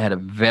 I had a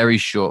very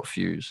short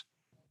fuse.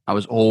 I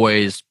was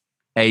always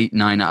 8,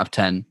 9 out of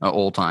 10 at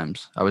all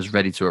times. I was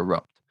ready to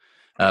erupt.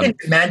 I can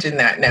imagine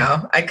that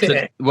now. I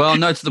couldn't.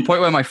 To the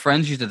point where my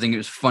friends used to think it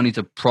was funny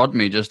to prod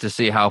me just to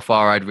see how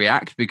far I'd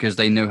react, because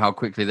they knew how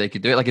quickly they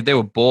could do it. Like, if they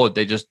were bored,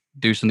 they just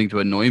do something to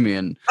annoy me.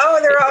 And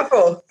they're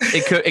awful.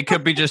 It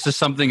could be just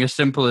something as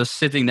simple as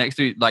sitting next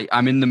to, like,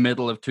 I'm in the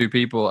middle of two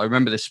people. I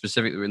remember this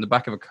specifically. We're in the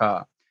back of a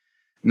car,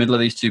 middle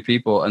of these two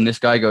people, and this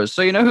guy goes,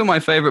 "So you know who my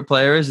favorite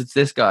player is? It's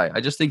this guy.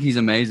 I just think he's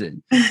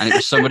amazing." And it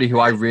was somebody who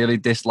I really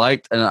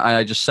disliked, and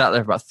I just sat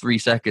there for about 3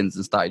 seconds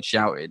and started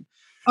shouting.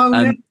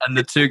 And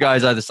the two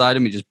guys either side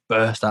of me just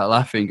burst out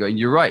laughing, going,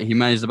 "You're right. He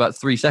managed about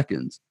 3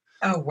 seconds."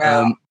 Oh,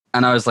 wow.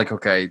 And I was like,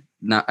 okay,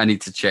 now I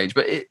need to change.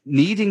 But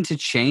needing to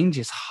change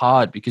is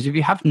hard, because if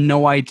you have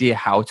no idea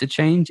how to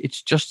change,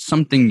 it's just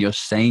something you're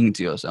saying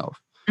to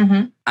yourself.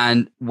 Mm-hmm.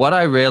 And what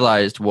I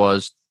realized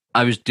was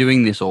I was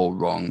doing this all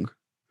wrong.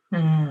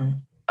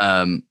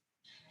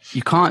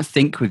 You can't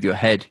think with your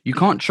head. You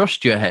can't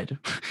trust your head,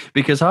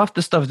 because half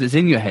the stuff that's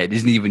in your head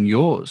isn't even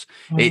yours.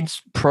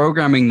 It's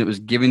programming that was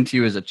given to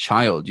you as a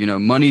child. You know,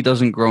 money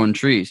doesn't grow on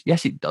trees.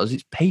 Yes, it does.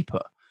 It's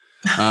paper.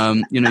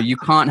 You know, you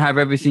can't have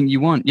everything you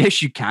want.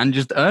 Yes, you can.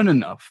 Just earn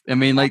enough. I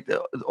mean, like,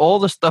 all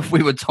the stuff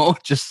we were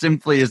taught just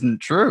simply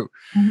isn't true.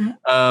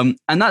 And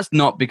that's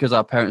not because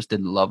our parents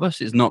didn't love us.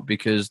 It's not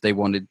because they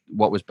wanted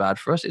what was bad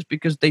for us. It's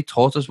because they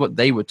taught us what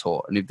they were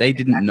taught. And if they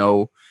didn't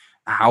know,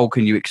 how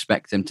can you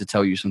expect them to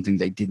tell you something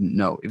they didn't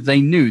know? If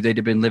they knew, they'd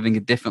have been living a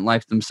different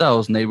life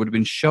themselves, and they would have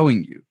been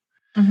showing you.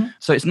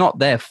 So it's not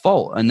their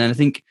fault. And then I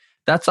think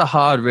that's a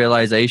hard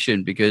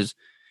realization, because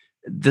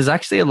there's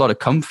actually a lot of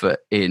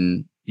comfort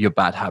in your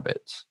bad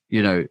habits.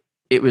 You know,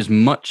 it was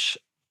much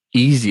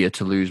easier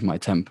to lose my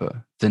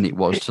temper than it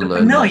was to learn.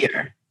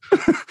 Familiar.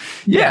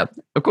 Yeah,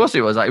 of course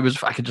it was. I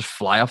could just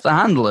fly off the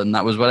handle, and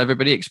that was what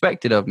everybody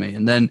expected of me.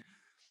 And then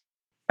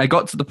I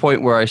got to the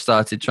point where I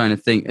started trying to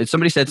think.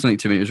 Somebody said something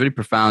to me, it was really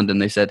profound,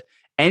 and they said,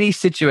 any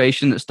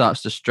situation that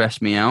starts to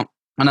stress me out,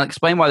 and I'll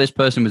explain why this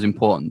person was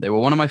important. They were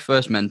one of my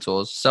first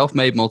mentors,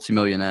 self-made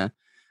multimillionaire,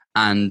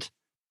 and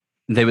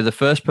they were the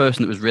first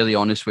person that was really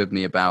honest with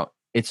me about,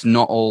 it's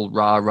not all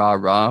rah, rah,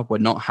 rah. We're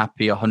not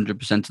happy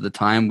 100% of the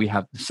time. We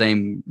have the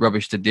same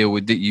rubbish to deal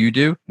with that you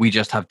do. We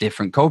just have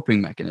different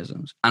coping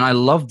mechanisms. And I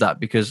love that,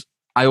 because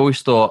I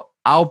always thought,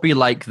 I'll be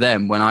like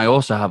them when I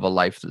also have a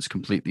life that's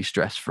completely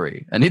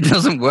stress-free. And it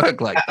doesn't work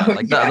like that.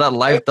 Like that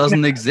life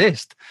doesn't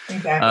exist.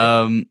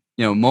 Exactly.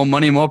 You know, more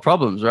money, more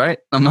problems, right?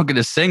 I'm not going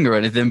to sing or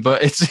anything,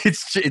 but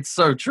it's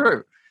so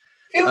true.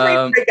 Feel free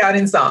to break out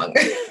in song.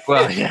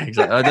 Well, yeah,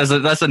 exactly.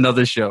 That's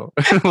another show.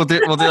 we'll do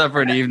that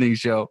for an evening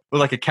show, or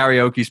like a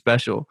karaoke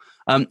special.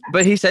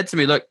 But he said to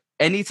me, look,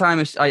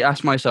 anytime I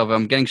ask myself,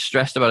 I'm getting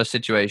stressed about a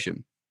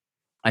situation,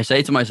 I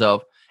say to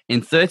myself,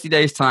 in 30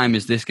 days' time,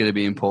 is this going to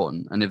be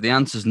important? And if the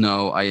answer is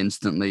no, I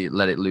instantly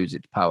let it lose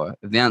its power.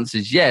 If the answer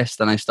is yes,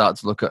 then I start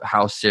to look at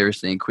how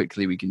seriously and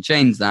quickly we can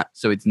change that,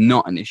 so it's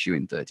not an issue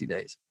in 30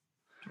 days.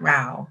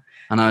 Wow.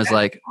 And I was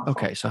like,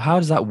 okay, so how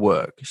does that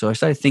work? So I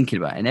started thinking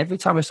about it. And every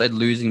time I started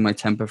losing my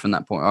temper from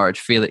that point, or I'd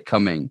feel it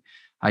coming,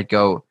 I'd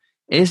go,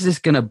 is this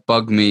going to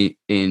bug me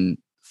in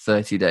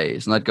 30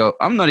 days? And I'd go,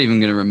 I'm not even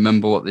going to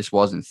remember what this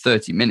was in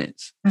 30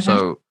 minutes.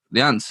 So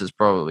the answer is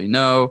probably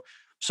no.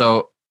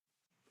 So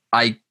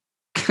I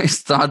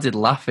started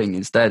laughing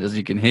instead, as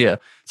you can hear.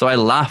 So I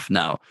laugh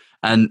now.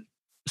 And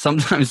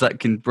sometimes that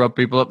can rub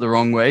people up the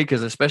wrong way,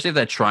 because especially if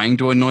they're trying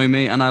to annoy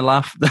me and I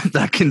laugh,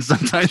 that can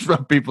sometimes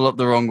rub people up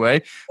the wrong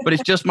way. But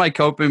it's just my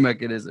coping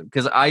mechanism,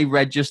 because I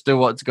register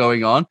what's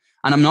going on,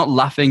 and I'm not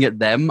laughing at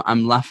them.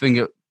 I'm laughing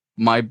at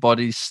my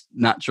body's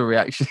natural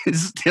reaction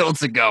is still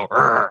to go,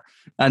 "Rrr."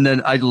 And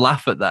then I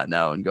laugh at that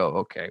now and go,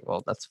 okay,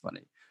 well, that's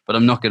funny. But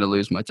I'm not going to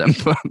lose my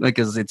temper,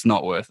 because it's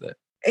not worth it.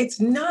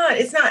 It's not.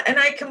 And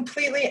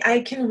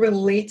I can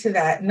relate to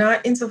that,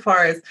 not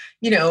insofar as,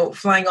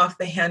 flying off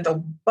the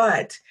handle,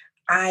 but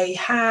I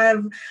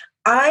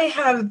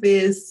have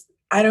this,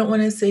 I don't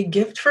want to say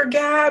gift for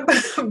gab,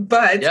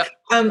 but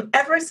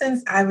ever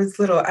since I was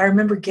little, I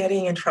remember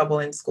getting in trouble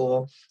in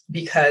school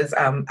because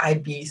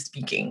I'd be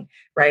speaking,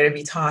 right? I'd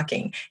be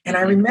talking. And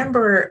I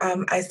remember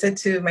I said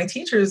to my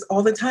teachers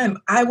all the time,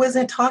 I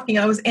wasn't talking,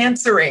 I was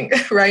answering,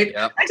 right?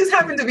 Yep. I just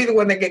happened to be the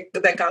one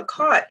that got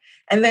caught.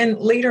 And then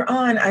later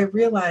on, I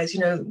realized,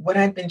 what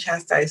I'd been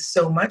chastised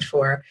so much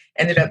for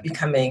ended up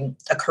becoming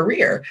a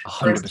career.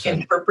 First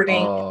 100%.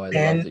 interpreting, Oh, I love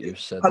then that you've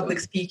said public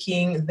that.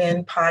 speaking,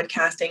 then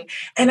podcasting.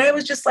 And I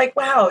was just like,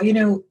 wow,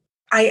 and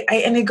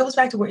it goes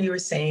back to what you were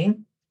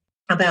saying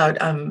about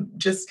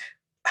just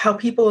how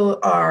people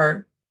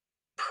are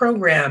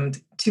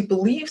programmed to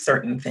believe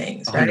certain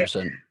things, right?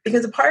 100%.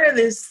 Because a part of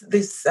this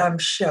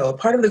show, a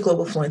part of the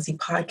Global Fluency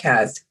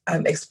podcast,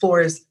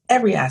 explores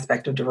every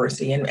aspect of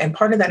diversity, and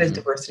part of that is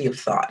diversity of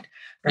thought,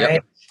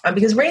 right? Yep.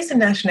 Because race and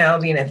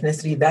nationality and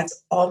ethnicity,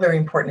 that's all very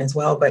important as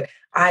well. But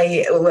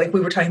like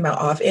we were talking about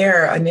off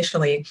air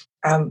initially,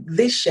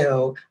 this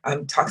show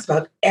talks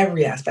about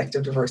every aspect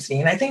of diversity,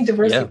 and I think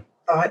diversity. Yeah.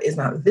 Thought is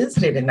not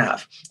visited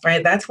enough,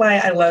 right? That's why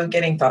I love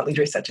getting thought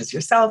leaders such as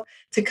yourself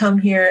to come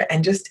here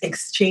and just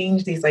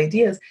exchange these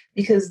ideas,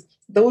 because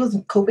those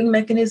coping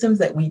mechanisms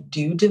that we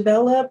do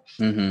develop,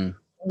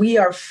 we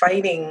are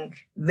fighting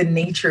the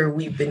nature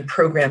we've been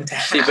programmed to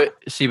have. But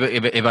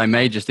if I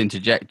may just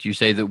interject, you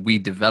say that we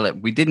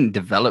didn't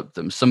develop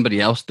them.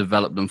 Somebody else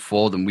developed them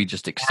for them. We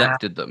just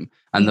accepted them.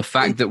 And the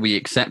fact that we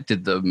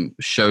accepted them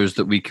shows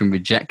that we can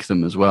reject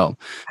them as well.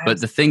 But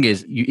the thing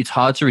is, it's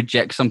hard to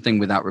reject something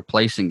without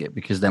replacing it,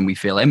 because then we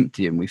feel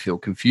empty and we feel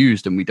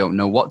confused and we don't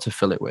know what to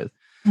fill it with.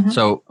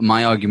 So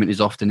my argument is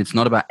often it's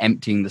not about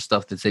emptying the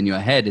stuff that's in your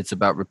head. It's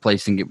about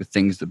replacing it with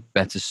things that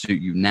better suit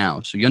you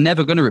now. So you're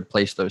never going to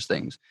replace those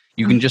things.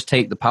 You can just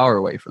take the power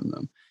away from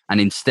them.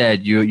 And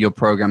instead, your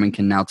programming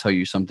can now tell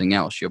you something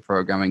else. Your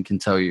programming can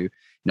tell you,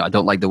 I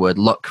don't like the word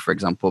luck, for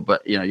example,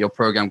 but your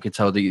program could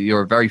tell that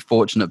you're a very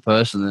fortunate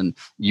person and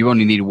you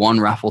only need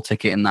one raffle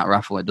ticket in that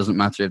raffle. It doesn't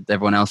matter if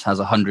everyone else has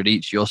 100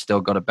 each. You're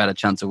still got a better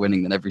chance of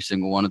winning than every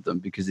single one of them,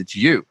 because it's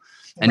you.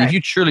 And if you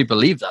truly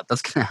believe that,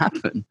 that's going to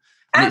happen.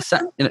 And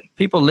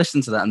people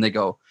listen to that and they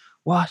go,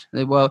 what?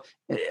 Well,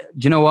 do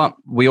you know what?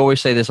 We always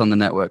say this on the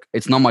network.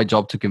 It's not my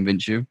job to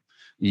convince you.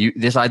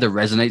 This either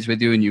resonates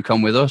with you and you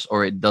come with us,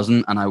 or it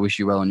doesn't. And I wish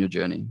you well on your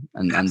journey.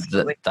 And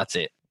that's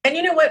it. And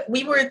you know what?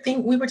 We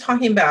were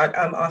talking about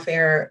off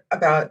air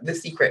about The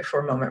Secret for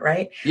a moment,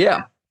 right?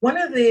 Yeah.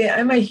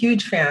 I'm a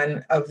huge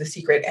fan of The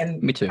Secret.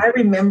 And Me too. I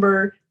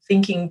remember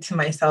thinking to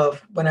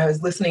myself when I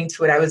was listening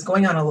to it, I was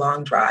going on a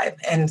long drive.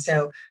 And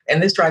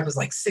this drive was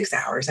like 6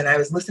 hours, and I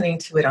was listening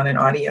to it on an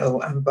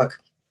audio book.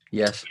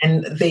 Yes.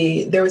 And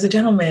there was a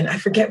gentleman, I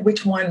forget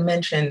which one,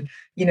 mentioned,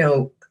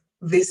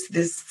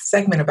 this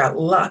segment about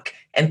luck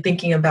and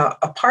thinking about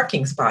a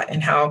parking spot,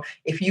 and how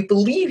if you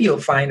believe you'll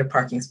find a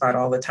parking spot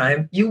all the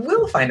time, you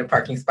will find a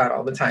parking spot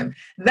all the time.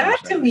 That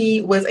to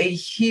me was a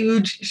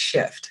huge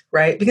shift,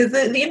 right? Because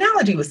the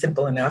analogy was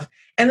simple enough.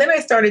 And then I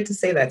started to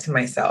say that to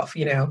myself,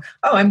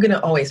 I'm going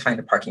to always find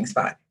a parking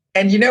spot.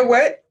 And you know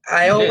what?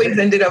 I always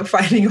ended up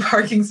finding a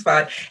parking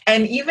spot.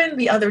 And even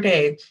the other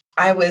day,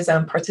 I was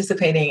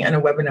participating in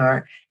a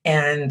webinar,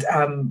 and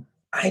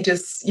I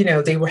just,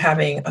 they were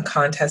having a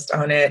contest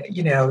on it,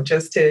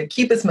 just to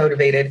keep us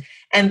motivated.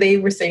 And they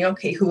were saying,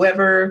 okay,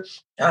 whoever,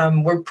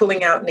 we're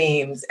pulling out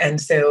names. And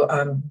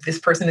so this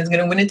person is going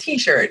to win a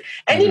t-shirt.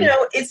 And,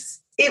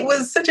 it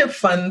was such a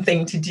fun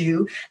thing to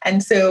do.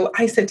 And so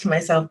I said to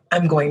myself,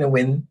 I'm going to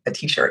win a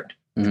t-shirt.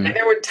 And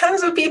there were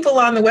tons of people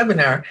on the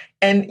webinar.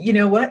 And you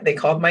know what? They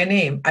called my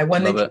name. I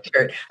won the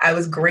t-shirt. I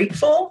was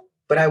grateful,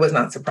 but I was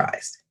not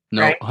surprised.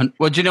 No. Right?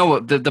 Well, do you know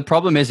what? The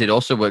problem is it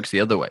also works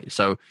the other way.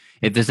 So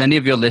if there's any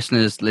of your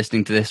listeners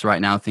listening to this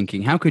right now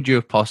thinking, how could you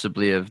have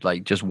possibly have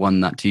just won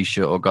that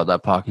t-shirt or got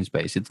that parking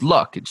space? It's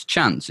luck, it's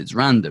chance, it's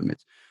random.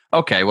 It's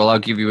okay. Well, I'll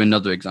give you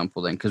another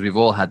example then, because we've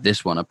all had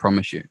this one, I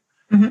promise you.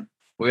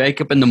 We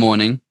wake up in the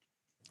morning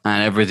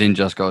and everything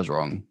just goes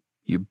wrong.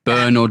 You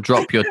burn or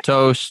drop your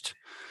toast.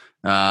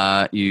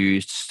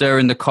 You stir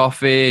in the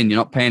coffee and you're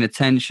not paying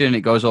attention. It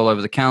goes all over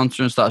the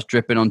counter and starts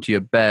dripping onto your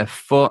bare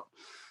foot.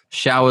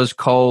 Shower's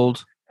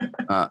cold.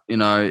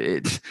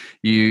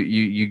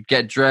 You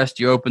get dressed,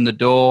 you open the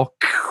door,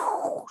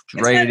 it's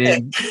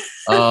raining.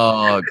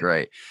 Oh,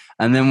 great.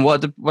 And then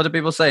what do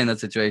people say in that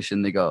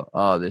situation? They go,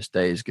 oh, this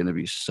day is going to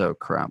be so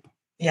crap.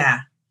 Yeah.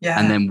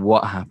 And then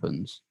what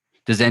happens?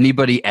 Does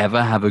anybody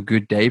ever have a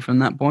good day from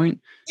that point?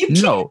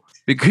 No,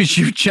 because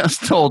you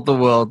just told the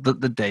world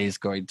that the day is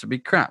going to be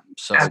crap.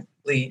 So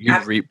you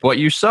reap what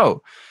you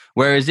sow.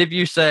 Whereas if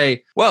you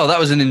say, well, that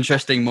was an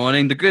interesting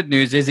morning. The good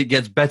news is it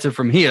gets better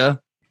from here.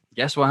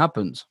 Guess what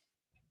happens?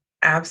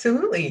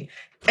 Absolutely.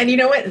 And you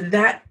know what?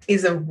 That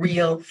is a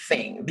real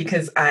thing,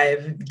 because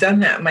I've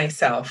done that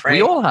myself, right?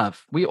 We all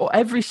have.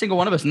 Every single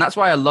one of us. And that's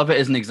why I love it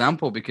as an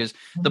example, because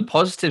the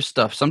positive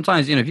stuff,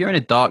 sometimes, if you're in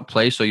a dark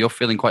place or you're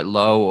feeling quite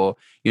low, or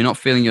you're not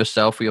feeling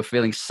yourself, or you're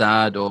feeling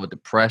sad or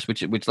depressed,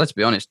 which let's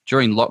be honest,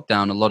 during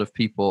lockdown, a lot of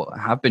people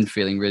have been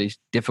feeling really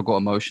difficult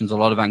emotions, a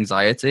lot of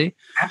anxiety.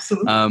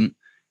 Absolutely.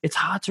 It's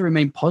hard to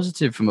remain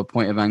positive from a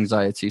point of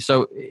anxiety.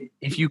 So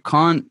if you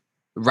can't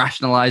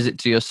rationalize it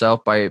to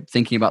yourself by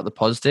thinking about the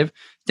positive,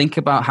 think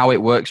about how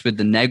it works with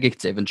the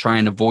negative and try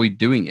and avoid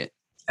doing it.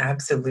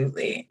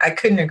 Absolutely. I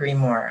couldn't agree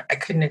more.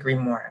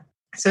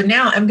 So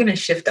now I'm going to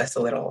shift us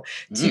a little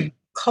to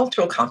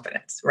cultural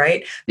competence,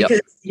 right? Yep.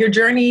 Because your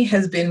journey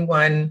has been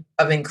one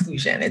of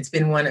inclusion. It's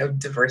been one of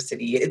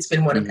diversity. It's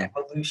been one of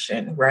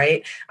evolution,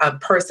 right?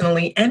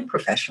 Personally and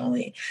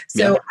professionally.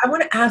 So I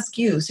want to ask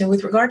you, so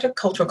with regard to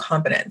cultural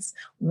competence,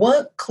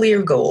 what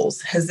clear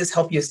goals has this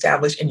helped you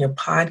establish in your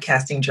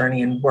podcasting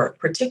journey and work,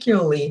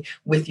 particularly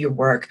with your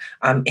work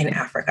in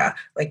Africa?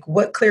 Like,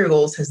 what clear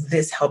goals has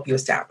this helped you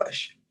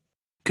establish?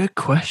 Good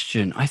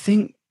question. I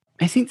think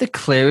the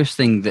clearest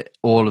thing that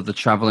all of the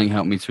traveling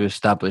helped me to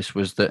establish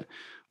was that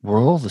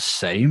we're all the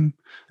same.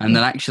 And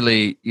that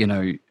actually, you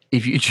know,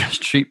 if you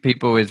just treat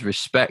people with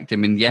respect, I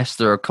mean, yes,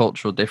 there are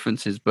cultural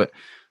differences, but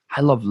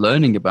I love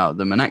learning about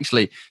them. And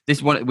actually, this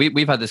one,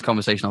 we've had this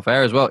conversation off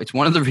air as well. It's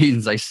one of the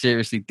reasons I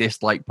seriously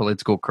dislike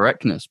political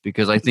correctness,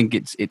 because I think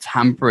it's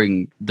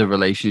hampering the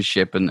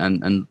relationship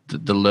and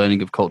the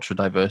learning of cultural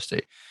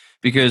diversity.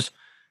 Because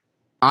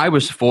I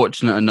was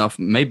fortunate enough,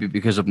 maybe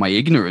because of my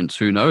ignorance,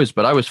 who knows,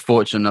 but I was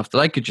fortunate enough that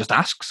I could just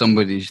ask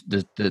somebody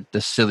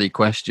the silly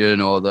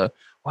question, or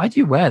why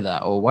do you wear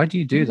that? Or why do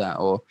you do that?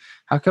 Or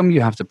how come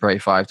you have to pray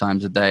 5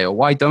 times a day? Or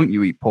why don't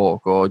you eat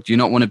pork? Or do you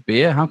not want a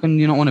beer? How can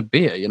you not want a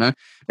beer? You know,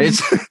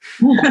 it's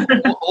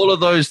all of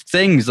those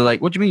things are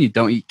like, what do you mean you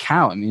don't eat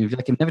cow? I mean, if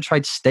you've never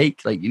tried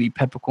steak, like you eat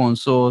peppercorn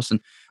sauce and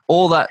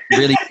all that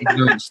really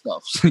ignorant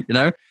stuff, you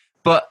know,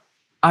 but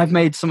I've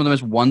made some of the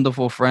most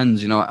wonderful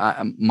friends. You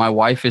know, my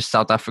wife is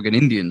South African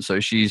Indian, so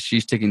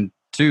she's ticking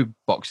 2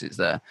 boxes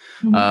there.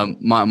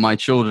 My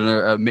children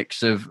are a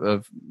mix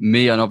of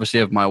me and obviously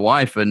of my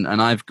wife, and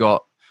I've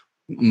got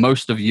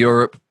most of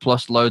Europe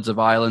plus loads of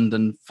Ireland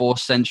and 4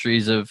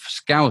 centuries of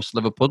Scouse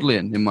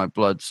Liverpudlian in my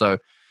blood. So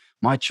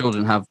my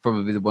children have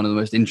probably one of the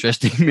most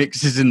interesting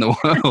mixes in the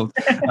world.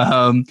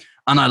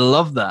 And I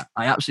love that.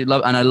 I absolutely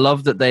love, and I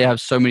love that they have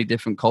so many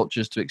different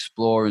cultures to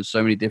explore and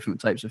so many different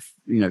types of,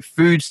 you know,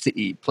 foods to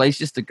eat,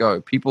 places to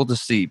go, people to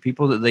see,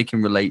 people that they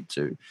can relate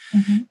to.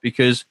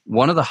 Because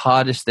one of the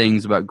hardest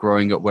things about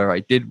growing up where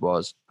I did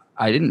was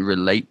I didn't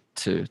relate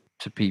to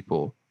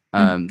people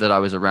that I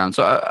was around.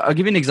 So I'll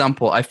give you an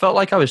example. I felt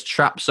like I was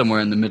trapped somewhere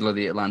in the middle of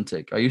the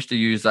Atlantic. I used to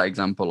use that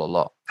example a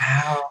lot.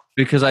 Wow.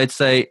 Because I'd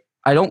say,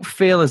 I don't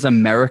feel as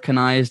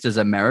Americanized as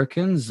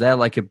Americans. They're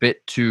like a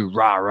bit too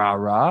rah, rah,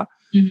 rah.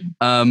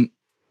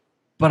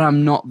 But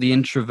I'm not the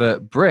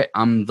introvert Brit.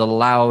 I'm the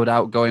loud,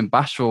 outgoing,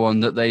 bashful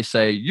one that they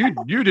say,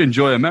 you'd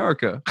enjoy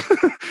America.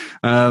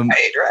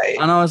 Right.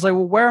 And I was like,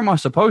 well, where am I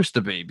supposed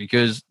to be?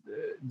 Because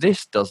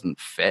this doesn't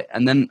fit.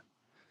 And then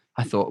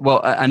I thought,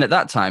 well, and at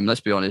that time,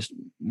 let's be honest,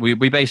 we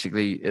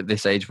basically, at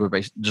this age, we're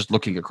just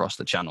looking across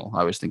the channel.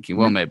 I was thinking,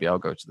 well, maybe I'll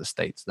go to the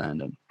States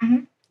then.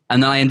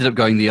 And then I ended up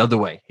going the other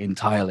way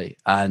entirely.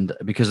 And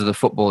because of the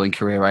footballing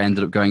career, I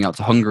ended up going out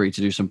to Hungary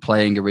to do some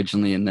playing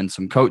originally and then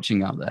some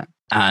coaching out there.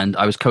 And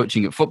I was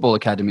coaching at football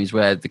academies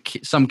where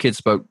some kids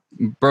spoke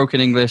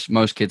broken English,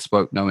 most kids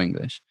spoke no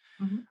English.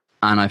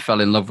 And I fell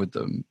in love with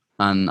them.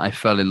 And I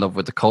fell in love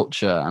with the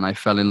culture. And I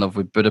fell in love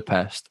with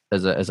Budapest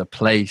as a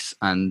place.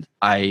 And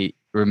I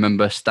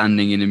remember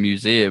standing in a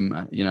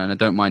museum, you know, and I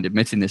don't mind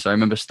admitting this. I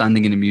remember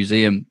standing in a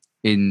museum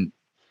in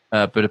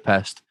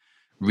Budapest,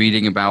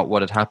 reading about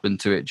what had happened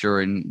to it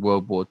during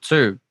World War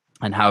II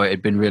and how it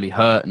had been really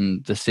hurt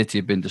and the city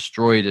had been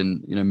destroyed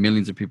and, you know,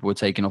 millions of people were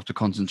taken off to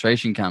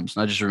concentration camps.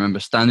 And I just remember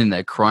standing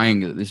there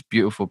crying that this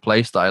beautiful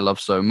place that I love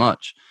so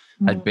much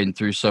had been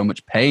through so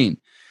much pain.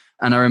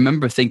 And I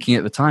remember thinking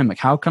at the time, like,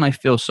 how can I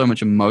feel so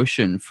much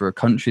emotion for a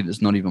country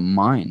that's not even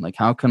mine? Like,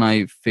 how can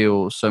I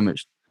feel so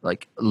much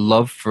like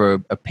love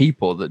for a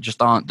people that just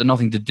they're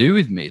nothing to do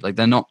with me? Like,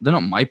 they're not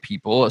my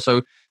people.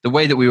 So the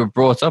way that we were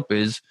brought up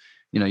is,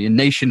 you know, your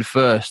nation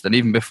first. And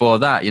even before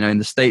that, you know, in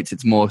the States,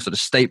 it's more sort of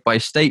state by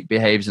state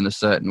behaves in a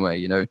certain way.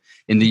 You know,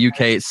 in the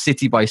UK, it's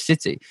city by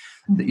city.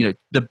 You know,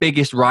 the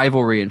biggest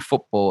rivalry in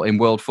football, in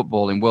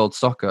world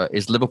soccer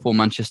is Liverpool,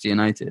 Manchester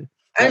United.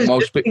 I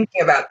was just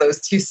thinking about those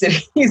 2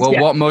 cities. Well,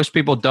 what most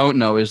people don't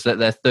know is that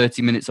they're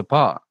 30 minutes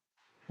apart.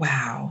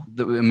 Wow.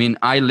 I mean,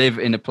 I live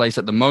in a place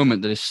at the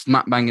moment that is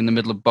smack bang in the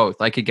middle of both.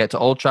 I could get to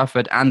Old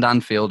Trafford and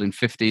Anfield in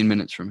 15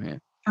 minutes from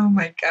here. Oh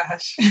my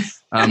gosh.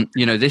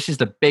 You know, this is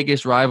the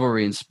biggest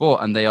rivalry in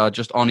sport, and they are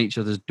just on each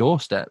other's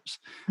doorsteps.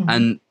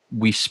 And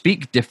we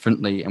speak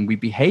differently, and we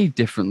behave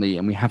differently,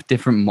 and we have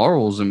different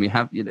morals, and we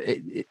have, you know,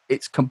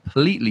 it's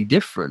completely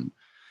different.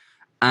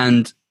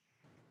 And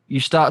you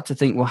start to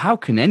think, well, how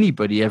can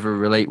anybody ever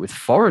relate with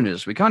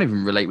foreigners? We can't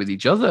even relate with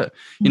each other,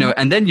 you know.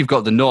 And then you've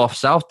got the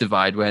north-south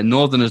divide where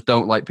northerners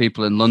don't like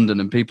people in London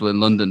and people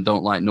in London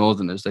don't like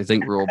northerners. They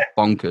think we're all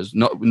bonkers.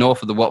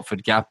 North of the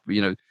Watford Gap,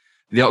 you know,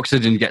 the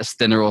oxygen gets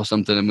thinner or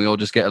something and we all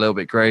just get a little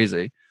bit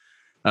crazy.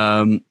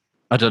 I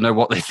don't know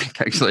what they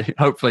think, actually.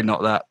 Hopefully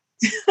not that.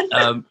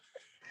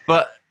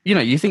 But, you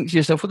know, you think to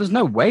yourself, well, there's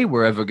no way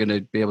we're ever going to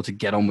be able to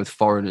get on with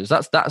foreigners.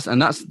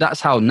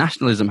 That's how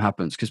nationalism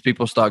happens, because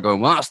people start going,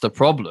 well, that's the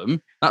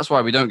problem. That's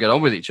why we don't get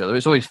on with each other.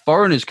 It's always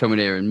foreigners coming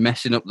here and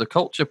messing up the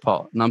culture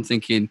pot. And I'm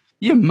thinking,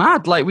 you're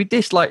mad. Like,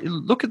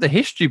 look at the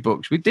history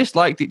books. We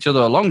disliked each other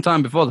a long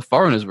time before the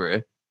foreigners were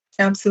here.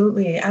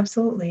 Absolutely.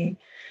 Absolutely.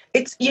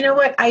 It's, you know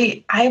what,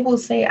 I will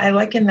say I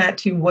liken that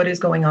to what is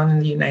going on in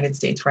the United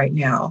States right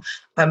now.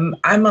 I'm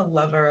a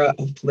lover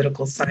of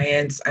political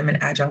science. I'm an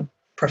adjunct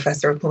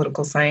professor of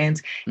political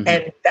science, Hmm.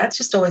 and that's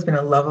just always been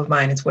a love of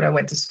mine. It's what I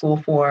went to school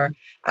for,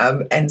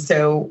 and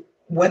so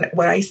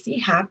what I see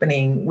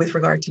happening with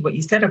regard to what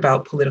you said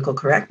about political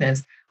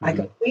correctness, I Hmm.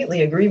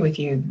 completely agree with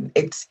you.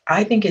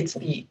 I think it's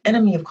the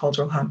enemy of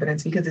cultural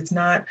competence because it's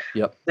not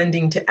Yep.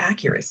 lending to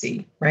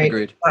accuracy, right? It's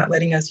Agreed. not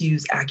letting us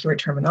use accurate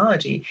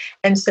terminology.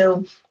 And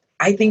so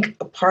I think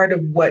a part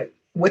of what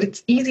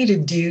it's easy to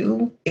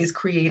do is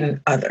create an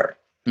other,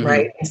 Hmm.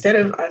 right? Instead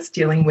of us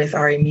dealing with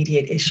our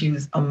immediate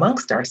issues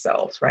amongst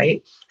ourselves,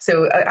 right?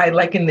 So I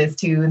liken this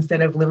to,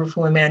 instead of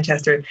Liverpool and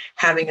Manchester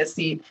having a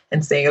seat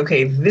and saying,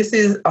 okay, this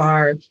is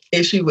our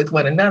issue with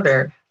one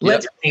another,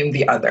 let's Yep. blame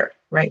the other,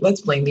 right?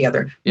 Let's blame the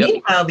other. Yep.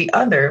 Meanwhile, the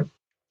other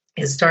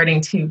is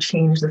starting to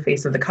change the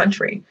face of the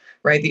country,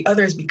 right? The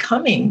other is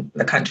becoming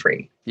the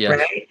country, Yes.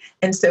 right?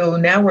 And so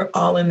now we're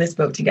all in this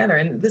boat together.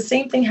 And the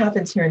same thing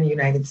happens here in the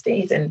United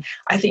States. And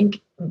I think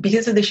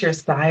because of the sheer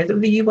size of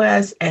the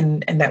US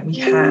and that we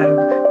have,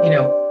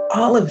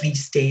 all of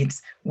these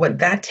states, what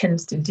that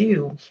tends to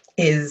do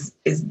is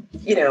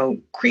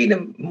create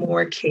a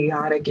more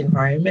chaotic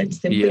environment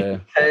simply Yeah.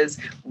 because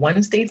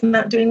one state's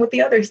not doing what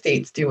the other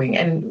state's doing.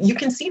 And you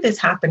can see this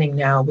happening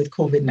now with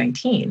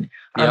COVID-19.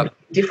 Yep.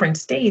 Different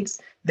states,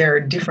 there are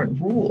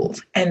different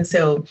rules. And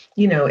so,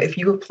 if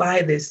you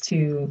apply this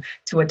to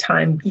a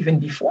time even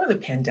before the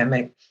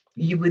pandemic,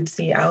 you would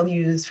see, I'll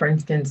use, for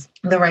instance,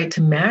 the right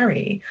to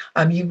marry.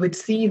 You would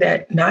see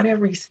that not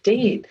every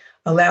state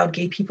allowed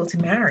gay people to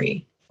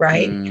marry.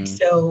 Right. Mm.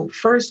 So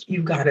first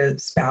you've got a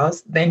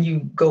spouse, then you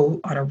go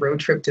on a road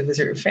trip to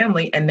visit your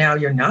family, and now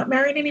you're not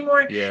married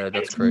anymore. Yeah, And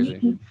that's to me,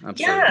 crazy.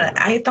 yeah,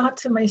 Absolutely. I thought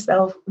to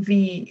myself,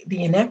 the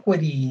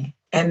inequity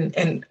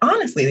and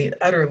honestly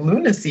the utter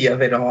lunacy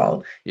of it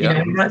all. Yeah.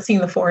 You're not seeing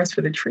the forest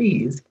for the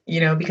trees,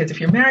 because if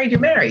you're married, you're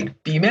married,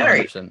 be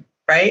married. 100%.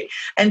 Right.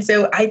 And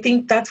so I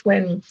think that's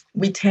when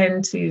we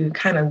tend to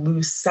kind of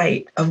lose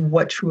sight of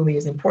what truly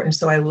is important.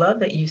 So I love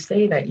that you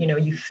say that,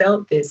 you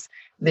felt this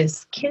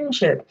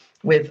kinship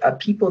with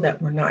people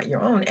that were not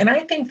your own. And I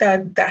think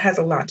that that has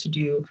a lot to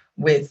do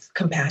with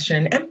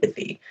compassion and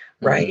empathy,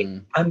 right?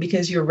 Mm.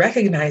 Because you're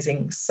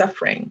recognizing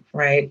suffering,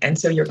 right? And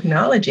so you're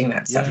acknowledging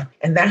that suffering.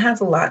 Yeah. And that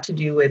has a lot to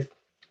do with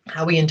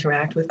how we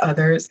interact with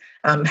others,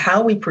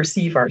 how we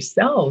perceive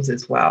ourselves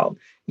as well.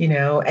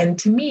 And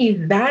to me,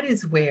 that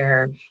is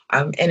where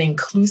an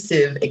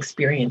inclusive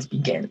experience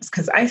begins.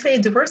 Because I say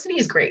diversity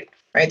is great,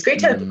 right? It's great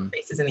to have different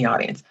faces in the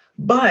audience.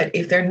 But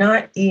if they're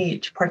not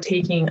each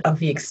partaking of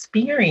the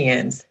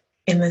experience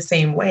in the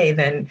same way,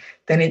 then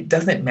it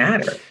doesn't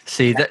matter.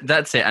 See,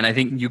 that's it. And I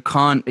think you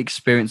can't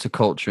experience a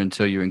culture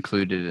until you're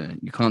included in it.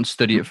 You can't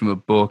study it from a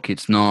book.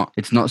 It's not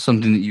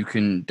something that you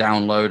can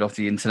download off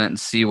the internet and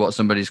see what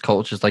somebody's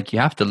culture is like. You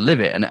have to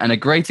live it. And a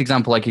great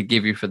example I could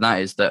give you for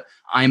that is that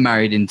I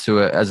married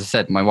into as I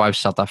said, my wife's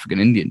South African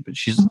Indian, but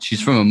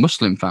she's from a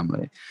Muslim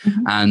family.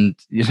 Mhm. And,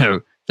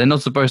 they're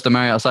not supposed to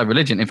marry outside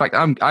religion. In fact,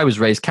 I was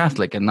raised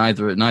Catholic, and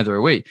neither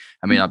are we.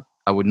 I mean,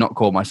 I would not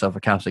call myself a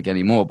Catholic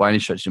anymore by any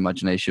stretch of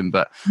imagination,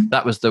 but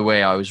that was the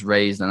way I was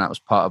raised, and that was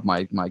part of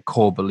my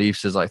core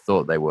beliefs as I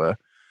thought they were.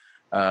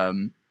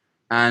 And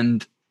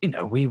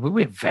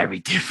we're very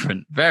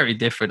different, very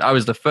different. I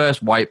was the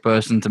first white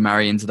person to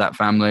marry into that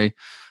family.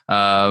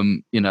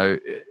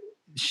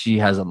 She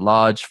has a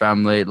large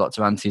family, lots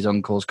of aunties,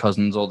 uncles,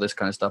 cousins, all this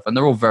kind of stuff, and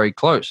they're all very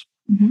close.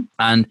 Mhm.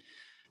 And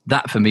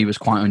that for me was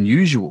quite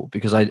unusual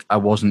because I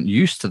wasn't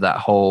used to that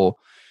whole,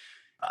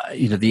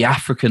 the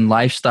African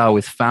lifestyle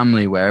with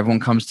family where everyone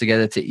comes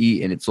together to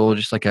eat and it's all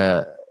just like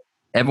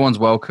everyone's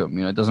welcome.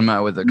 It doesn't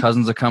matter whether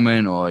cousins are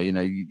coming or,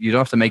 you don't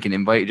have to make an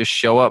invite, you just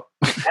show up.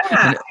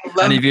 Yeah,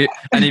 and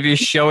if you're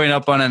showing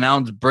up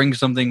unannounced, bring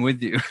something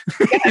with you.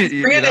 yes,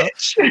 bring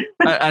it.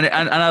 and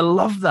I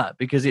love that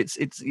because it's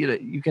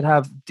you could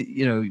have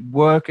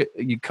work,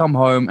 you come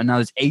home and now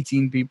there's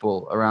 18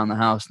 people around the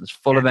house and it's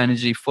full of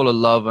energy, full of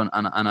love, and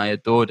I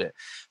adored it.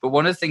 But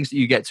one of the things that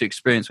you get to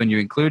experience when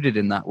you're included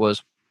in that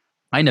was,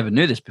 I never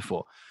knew this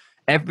before,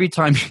 every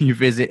time you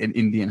visit an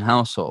Indian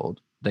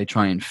household they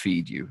try and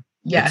feed you.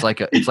 Yeah. It's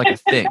like a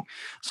thing.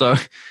 So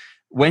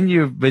when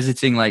you're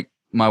visiting like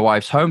my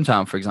wife's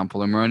hometown, for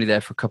example, and we're only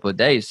there for a couple of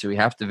days, so we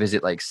have to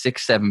visit like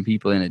 6-7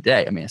 people in a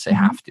day. I mean, I say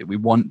have to, we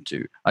want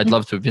to. I'd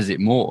love to visit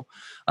more.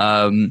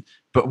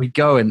 But we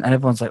go and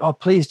everyone's like, oh,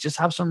 please just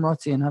have some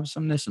roti and have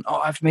some this. And, oh,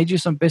 I've made you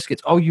some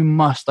biscuits. Oh, you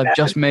must. I've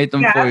just made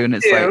them for you. And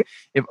it's like,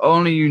 if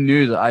only you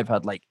knew that I've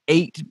had like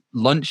 8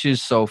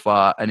 lunches so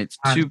far and it's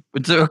 2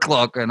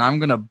 o'clock and I'm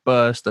going to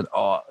burst and,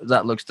 oh,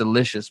 that looks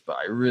delicious. But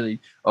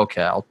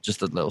I'll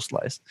just a little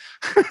slice.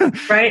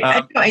 Right.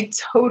 I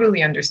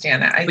totally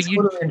understand that.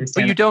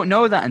 But you don't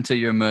know that until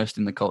you're immersed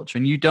in the culture,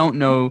 and you don't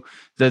know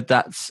that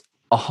that's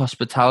a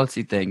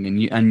hospitality thing.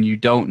 And you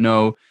don't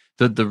know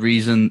the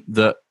reason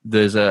that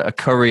there's a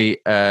curry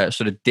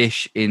sort of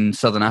dish in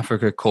Southern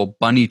Africa called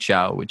bunny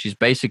chow, which is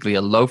basically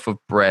a loaf of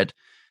bread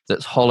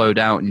that's hollowed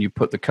out, and you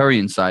put the curry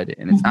inside it,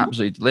 and it's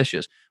absolutely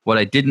delicious. What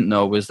I didn't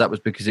know was that was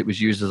because it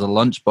was used as a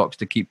lunchbox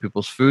to keep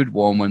people's food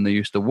warm when they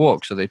used to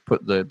walk. So they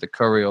put the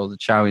curry or the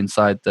chow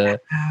inside the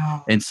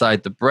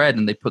bread,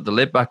 and they put the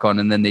lid back on,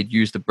 and then they'd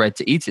use the bread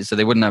to eat it. So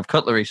they wouldn't have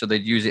cutlery, so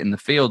they'd use it in the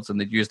fields, and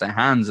they'd use their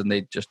hands, and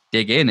they'd just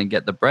dig in and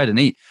get the bread and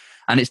eat.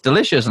 And it's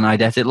delicious, and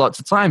I'd ate it lots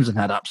of times and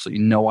had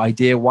absolutely no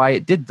idea why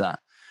it did that.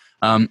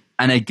 And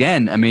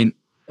again, I mean,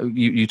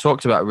 you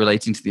talked about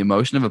relating to the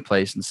emotion of a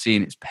place and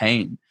seeing its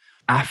pain.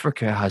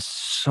 Africa has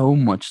so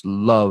much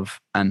love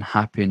and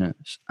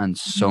happiness and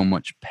so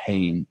much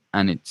pain,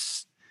 and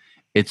it's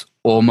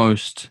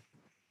almost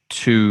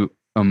too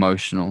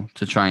emotional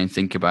to try and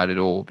think about it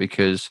all,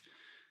 because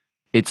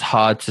it's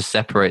hard to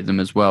separate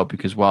them as well,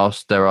 because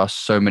whilst there are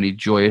so many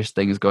joyous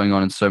things going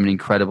on and so many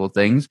incredible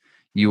things,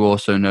 you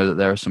also know that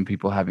there are some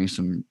people having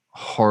some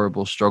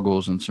horrible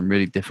struggles and some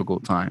really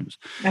difficult times.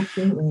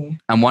 Absolutely.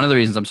 And one of the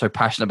reasons I'm so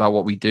passionate about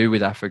what we do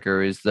with Africa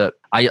is that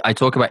I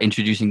talk about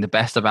introducing the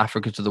best of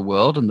Africa to the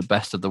world and the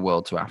best of the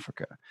world to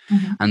Africa.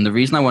 And the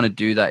reason I want to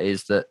do that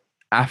is that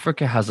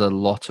Africa has a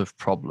lot of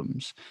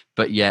problems,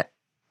 but yet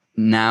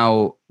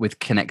now with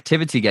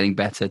connectivity getting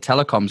better,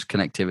 telecoms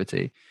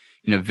connectivity,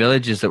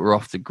 villages that were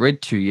off the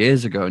grid 2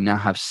 years ago now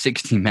have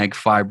 60 meg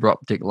fiber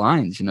optic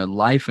lines.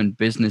 Life and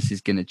business is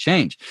going to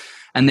change.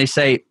 And they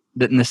say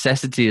that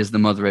necessity is the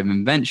mother of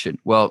invention.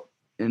 Well,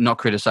 not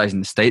criticizing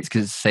the States,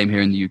 because it's the same here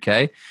in the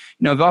UK.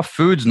 If our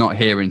food's not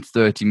here in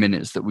 30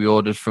 minutes that we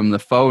ordered from the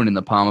phone in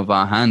the palm of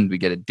our hand, we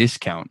get a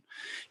discount.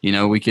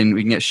 We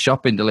can get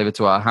shopping delivered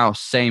to our house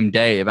same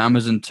day. If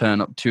Amazon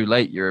turn up too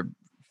late, you're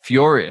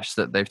furious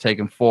that they've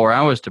taken 4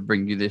 hours to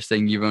bring you this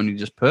thing you've only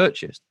just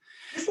purchased.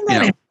 Isn't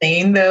that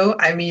insane, though?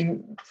 I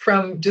mean,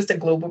 from just a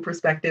global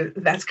perspective,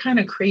 that's kind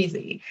of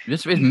crazy.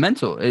 It's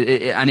mental,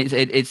 and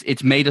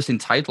it's made us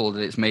entitled,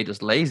 and it's made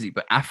us lazy.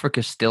 But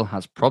Africa still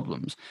has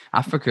problems.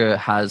 Africa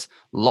has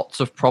lots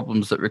of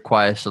problems that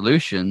require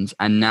solutions,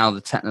 and now the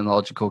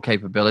technological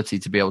capability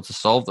to be able to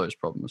solve those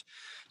problems.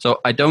 So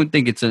I don't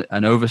think it's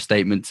an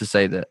overstatement to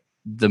say that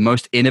the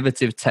most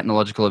innovative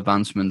technological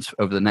advancements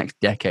over the next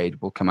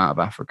decade will come out of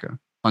Africa,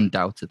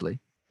 undoubtedly.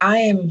 I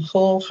am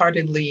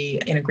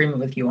wholeheartedly in agreement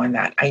with you on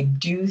that. I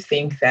do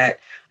think that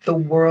the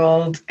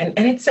world, and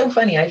it's so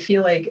funny, I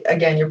feel like,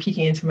 again, you're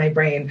peeking into my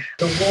brain,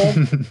 the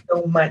world has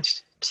so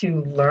much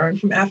to learn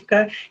from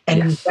Africa.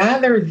 And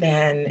rather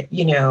than,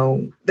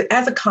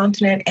 as a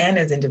continent and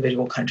as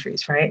individual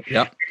countries, right?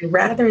 Yep.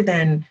 Rather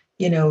than,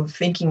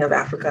 thinking of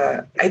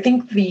Africa, I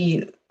think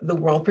the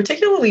world,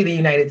 particularly the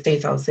United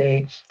States, I'll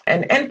say,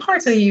 and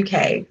parts of the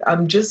UK,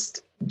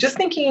 just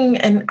thinking,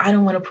 and I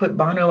don't want to put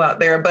Bono out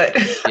there, but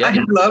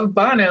I love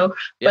Bono,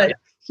 but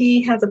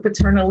he has a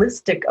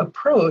paternalistic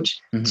approach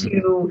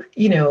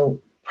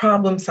to,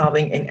 problem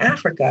solving in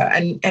Africa.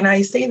 And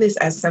I say this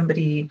as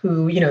somebody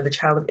who, the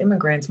child of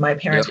immigrants, my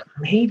parents are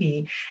from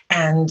Haiti,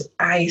 and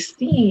I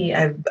see,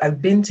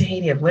 I've been to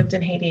Haiti, I've lived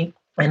in Haiti,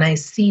 and I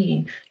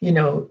see,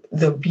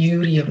 the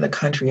beauty of the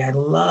country. I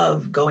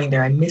love going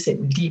there. I miss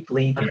it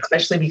deeply,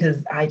 especially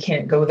because I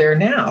can't go there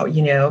now,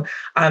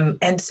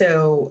 and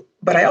so,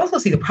 but I also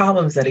see the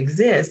problems that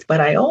exist,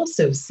 but I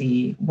also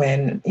see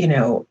when,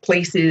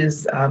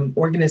 places,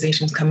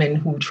 organizations come in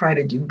who try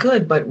to do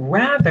good, but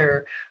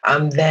rather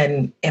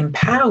than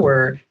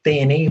empower, they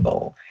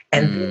enable.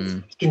 And this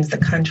weakens the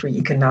country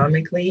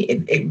economically.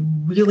 It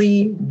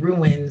really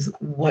ruins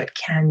what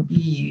can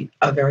be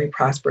a very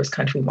prosperous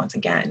country once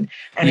again.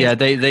 And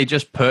they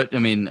just put,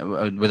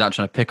 without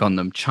trying to pick on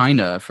them,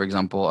 China, for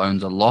example,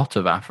 owns a lot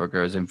of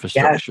Africa's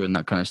infrastructure and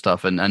that kind of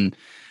stuff. And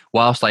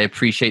whilst I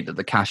appreciate that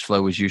the cash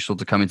flow was useful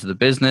to come into the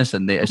business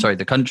and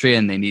the country,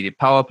 and they needed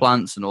power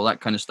plants and all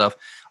that kind of stuff,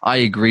 I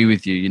agree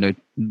with you.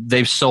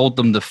 They've sold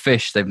them the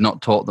fish. They've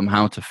not taught them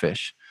how to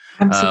fish.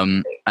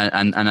 And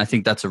I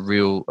think that's a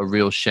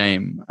real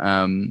shame.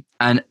 And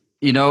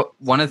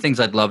one of the things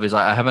I'd love is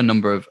I have a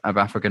number of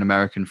African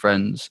American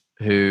friends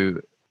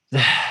who,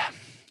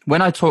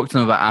 when I talk to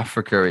them about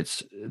Africa,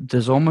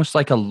 there's almost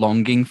like a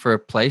longing for a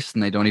place,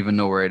 and they don't even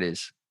know where it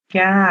is.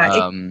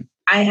 Yeah.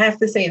 I have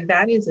to say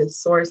that is a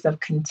source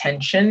of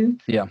contention,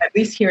 at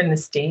least here in the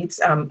States,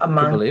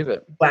 among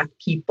Black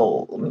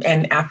people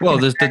and African. Well,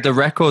 the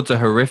records are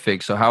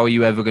horrific. So how are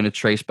you ever going to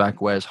trace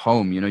back where's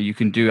home? You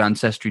can do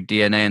ancestry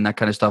DNA and that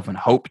kind of stuff and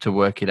hope to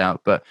work it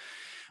out. But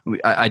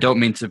I don't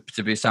mean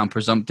to sound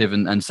presumptive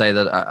and say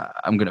that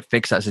I'm going to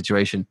fix that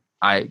situation.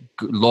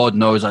 Lord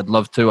knows I'd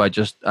love to. I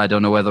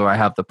don't know whether I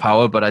have the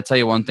power, but I tell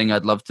you one thing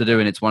I'd love to do.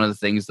 And it's one of the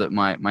things that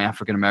my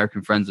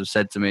African-American friends have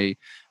said to me,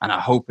 and I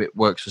hope it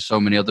works for so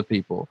many other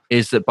people,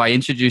 is that by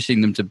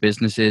introducing them to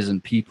businesses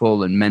and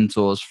people and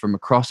mentors from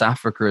across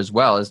Africa as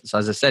well, as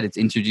I said, it's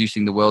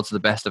introducing the world to the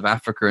best of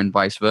Africa and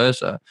vice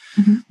versa.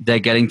 They're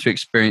getting to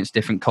experience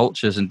different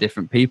cultures and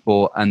different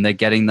people, and they're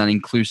getting that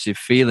inclusive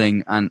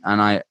feeling. And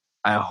I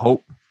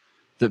hope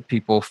that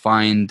people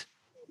find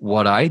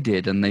what I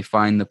did, and they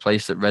find the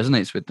place that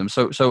resonates with them.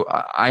 So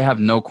I have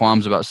no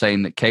qualms about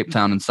saying that Cape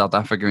Town and South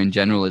Africa in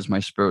general is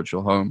my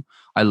spiritual home.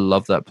 I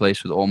love that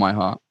place with all my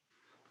heart.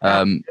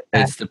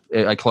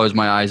 I close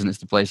my eyes and it's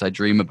the place I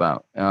dream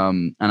about.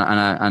 And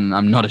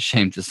I'm not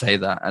ashamed to say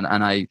that. And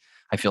I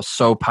feel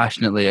so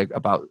passionately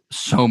about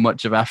so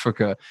much of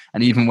Africa.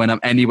 And even when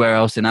I'm anywhere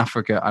else in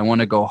Africa, I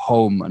want to go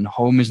home. And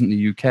home isn't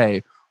the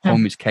UK.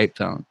 Home is Cape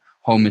Town.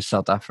 Home is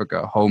South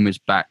Africa. Home is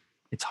back.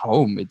 It's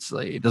home. It's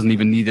like, it doesn't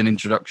even need an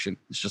introduction.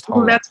 It's just home.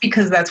 Well, that's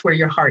because that's where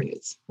your heart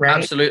is, right?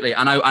 Absolutely.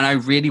 And I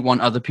really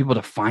want other people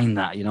to find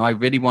that. I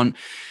really want,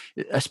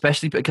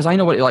 especially because I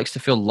know what it likes to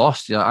feel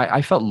lost.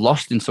 I felt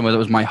lost in somewhere that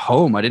was my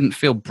home. I didn't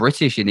feel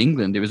British in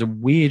England. It was a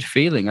weird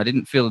feeling. I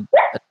didn't feel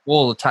at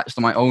all attached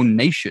to my own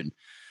nation.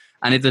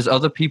 And if there's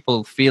other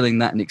people feeling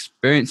that and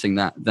experiencing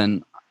that,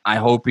 then I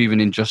hope even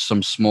in just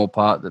some small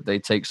part that they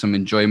take some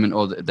enjoyment,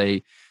 or that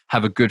they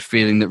have a good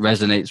feeling that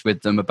resonates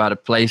with them about a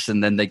place,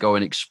 and then they go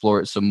and explore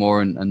it some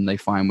more and they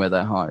find where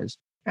their heart is.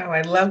 Oh,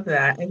 I love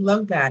that. I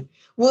love that.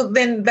 Well,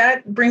 then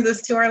that brings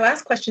us to our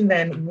last question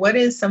then. What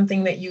is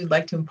something that you'd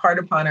like to impart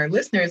upon our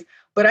listeners?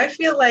 But I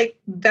feel like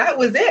that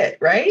was it,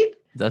 right?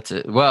 That's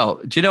it. Well,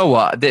 do you know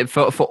what?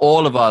 For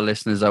all of our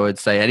listeners, I would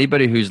say,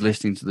 anybody who's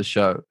listening to the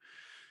show,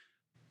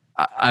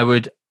 I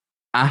would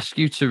ask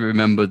you to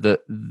remember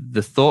that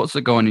the thoughts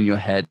that go on in your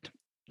head,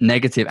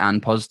 negative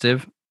and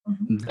positive,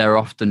 they're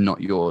often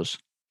not yours.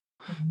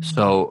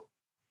 So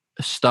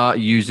start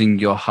using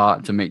your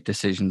heart to make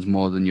decisions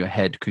more than your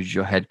head, because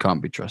your head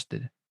can't be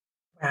trusted.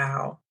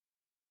 Wow.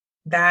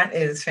 That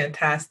is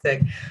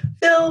fantastic.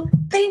 Phil,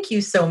 thank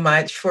you so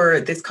much for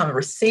this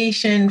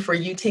conversation, for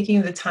you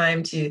taking the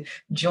time to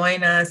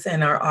join us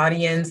and our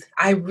audience.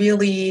 I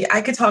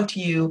could talk to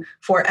you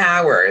for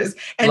hours.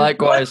 And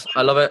likewise,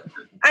 I love it.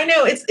 I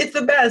know it's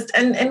the best.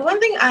 And one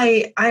thing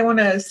I want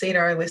to say to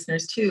our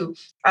listeners too,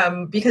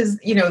 because,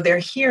 they're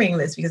hearing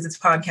this because it's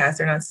podcast,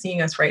 they're not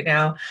seeing us right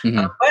now,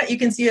 but you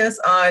can see us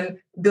on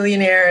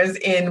Billionaires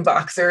in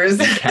Boxers.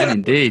 You can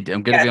indeed.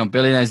 I'm going to be on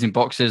Billionaires in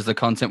Boxers. The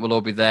content will all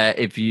be there.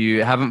 If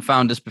you haven't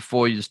found us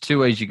before, there's two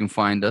ways you can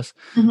find us.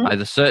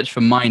 Either search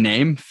for my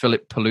name,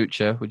 Philip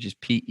Pelucha, which is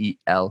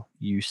Pelucha.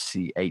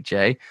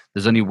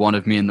 There's only one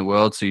of me in the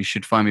world, so you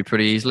should find me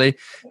pretty easily.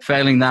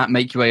 Failing that,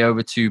 make your way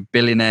over to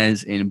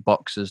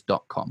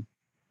billionairesinboxers.com.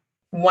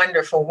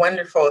 Wonderful,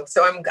 wonderful.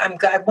 So I'm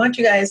glad. I want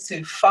you guys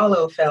to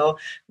follow Phil,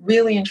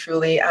 really and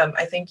truly.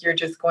 I think you're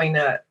just going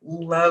to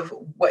love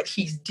what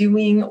he's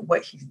doing,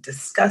 what he's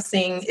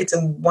discussing. It's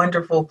a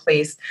wonderful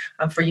place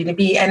for you to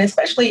be, and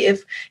especially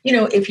if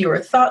you're a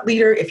thought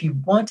leader, if you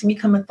want to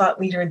become a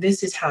thought leader,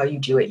 this is how you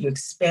do it. You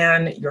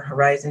expand your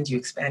horizons, you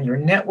expand your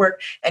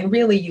network, and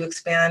really you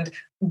expand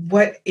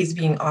what is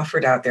being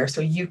offered out there.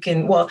 So you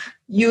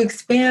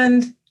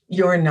expand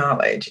your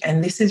knowledge,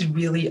 and this is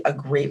really a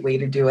great way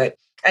to do it.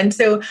 And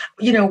so,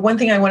 one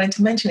thing I wanted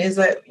to mention is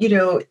that,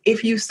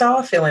 if you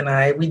saw Phil and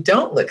I, we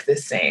don't look the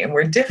same.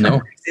 We're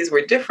different races,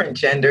 we're different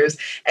genders,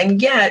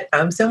 and yet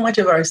so much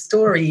of our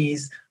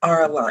stories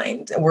are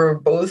aligned. We're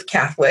both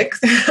Catholics,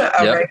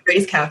 right?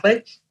 Raised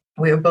Catholic.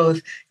 We're both,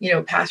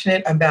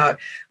 passionate about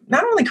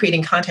not only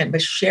creating content,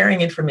 but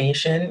sharing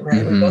information,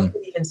 right? We both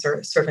believe in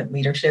servant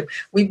leadership.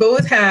 We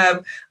both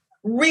have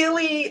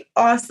really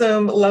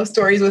awesome love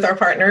stories with our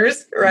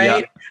partners,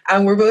 right?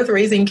 We're both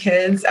raising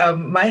kids.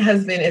 My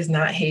husband is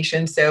not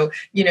Haitian, so,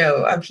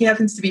 he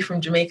happens to be from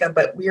Jamaica,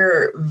 but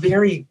we're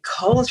very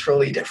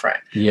culturally different.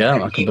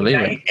 Yeah, I can believe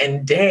it. Night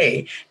and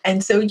day.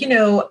 And so,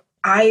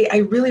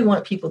 I really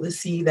want people to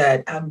see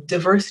that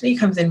diversity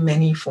comes in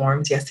many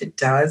forms. Yes, it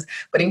does.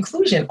 But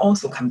inclusion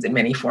also comes in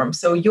many forms.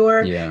 So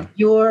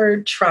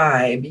your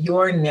tribe,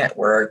 your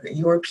network,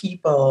 your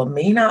people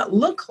may not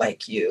look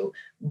like you,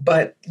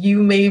 but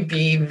you may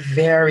be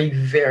very,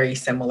 very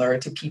similar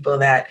to people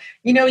that,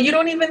 you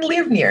don't even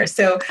live near.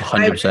 So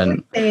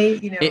 100%.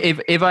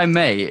 If I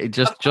may,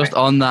 just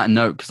on that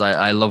note, because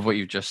I love what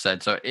you've just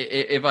said. So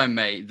if I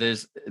may,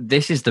 this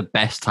is the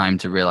best time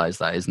to realize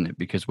that, isn't it?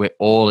 Because we're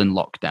all in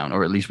lockdown,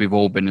 or at least we've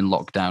all been in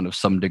lockdown of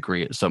some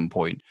degree at some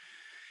point.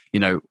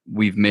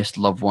 We've missed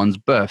loved ones'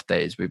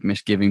 birthdays. We've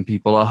missed giving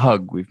people a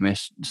hug. We've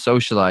missed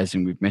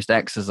socializing. We've missed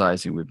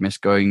exercising. We've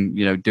missed going,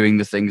 doing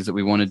the things that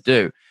we want to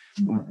do.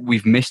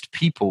 We've missed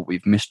people.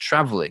 We've missed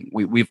traveling.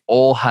 We've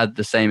all had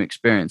the same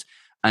experience.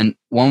 And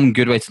one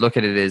good way to look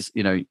at it is,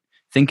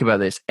 think about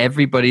this.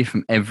 Everybody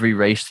from every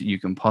race that you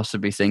can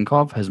possibly think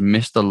of has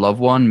missed a loved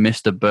one,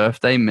 missed a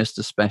birthday, missed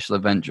a special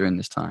event during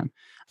this time.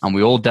 And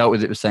we all dealt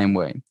with it the same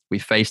way. We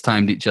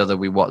FaceTimed each other.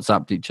 We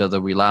WhatsApped each other.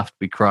 We laughed.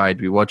 We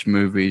cried. We watched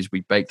movies.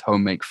 We baked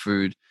homemade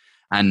food.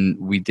 And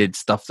we did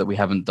stuff that we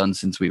haven't done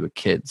since we were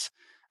kids.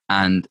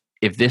 And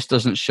if this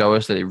doesn't show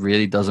us that it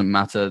really doesn't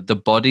matter, the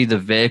body, the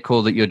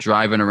vehicle that you're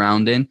driving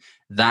around in,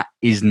 that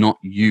is not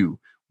you.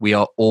 We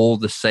are all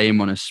the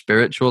same on a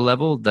spiritual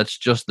level. That's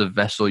just the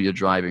vessel you're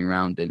driving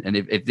around in. And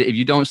if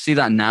you don't see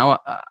that now,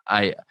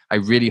 I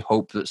really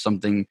hope that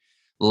something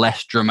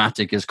less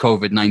dramatic as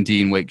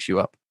COVID-19 wakes you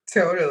up.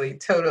 Totally,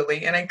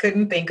 totally. And I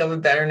couldn't think of a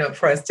better note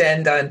for us to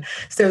end on.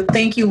 So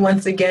thank you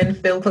once again,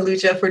 Phil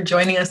Pelucha, for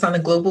joining us on the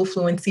Global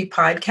Fluency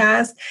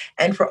Podcast.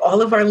 And for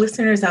all of our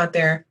listeners out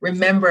there,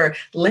 remember,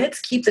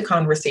 let's keep the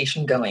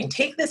conversation going.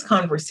 Take this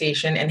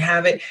conversation and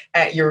have it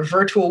at your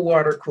virtual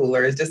water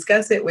coolers.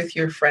 Discuss it with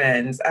your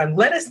friends.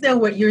 Let us know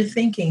what you're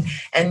thinking.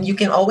 And you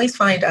can always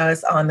find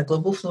us on the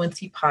Global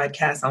Fluency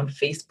Podcast on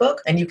Facebook.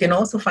 And you can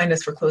also find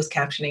us for closed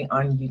captioning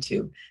on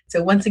YouTube.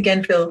 So once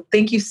again, Phil,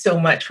 thank you so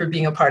much for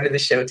being a part of the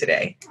show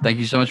today. Thank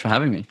you so much for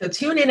having me. So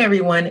tune in,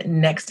 everyone,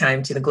 next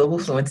time to the Global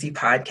Fluency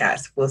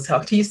Podcast. We'll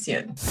talk to you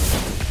soon.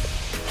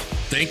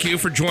 Thank you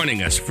for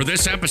joining us for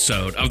this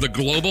episode of the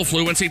Global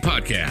Fluency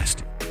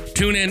Podcast.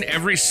 Tune in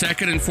every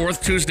second and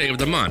fourth Tuesday of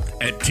the month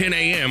at 10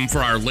 a.m. for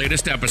our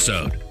latest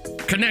episode.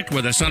 Connect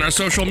with us on our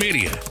social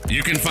media.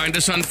 You can find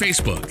us on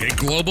Facebook at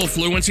Global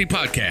Fluency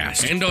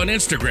Podcast and on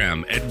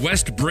Instagram at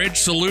Westbridge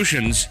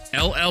Solutions,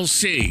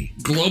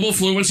 LLC. Global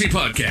Fluency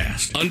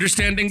Podcast.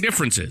 Understanding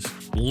differences,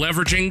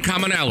 leveraging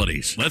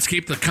commonalities. Let's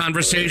keep the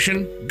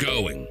conversation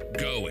going.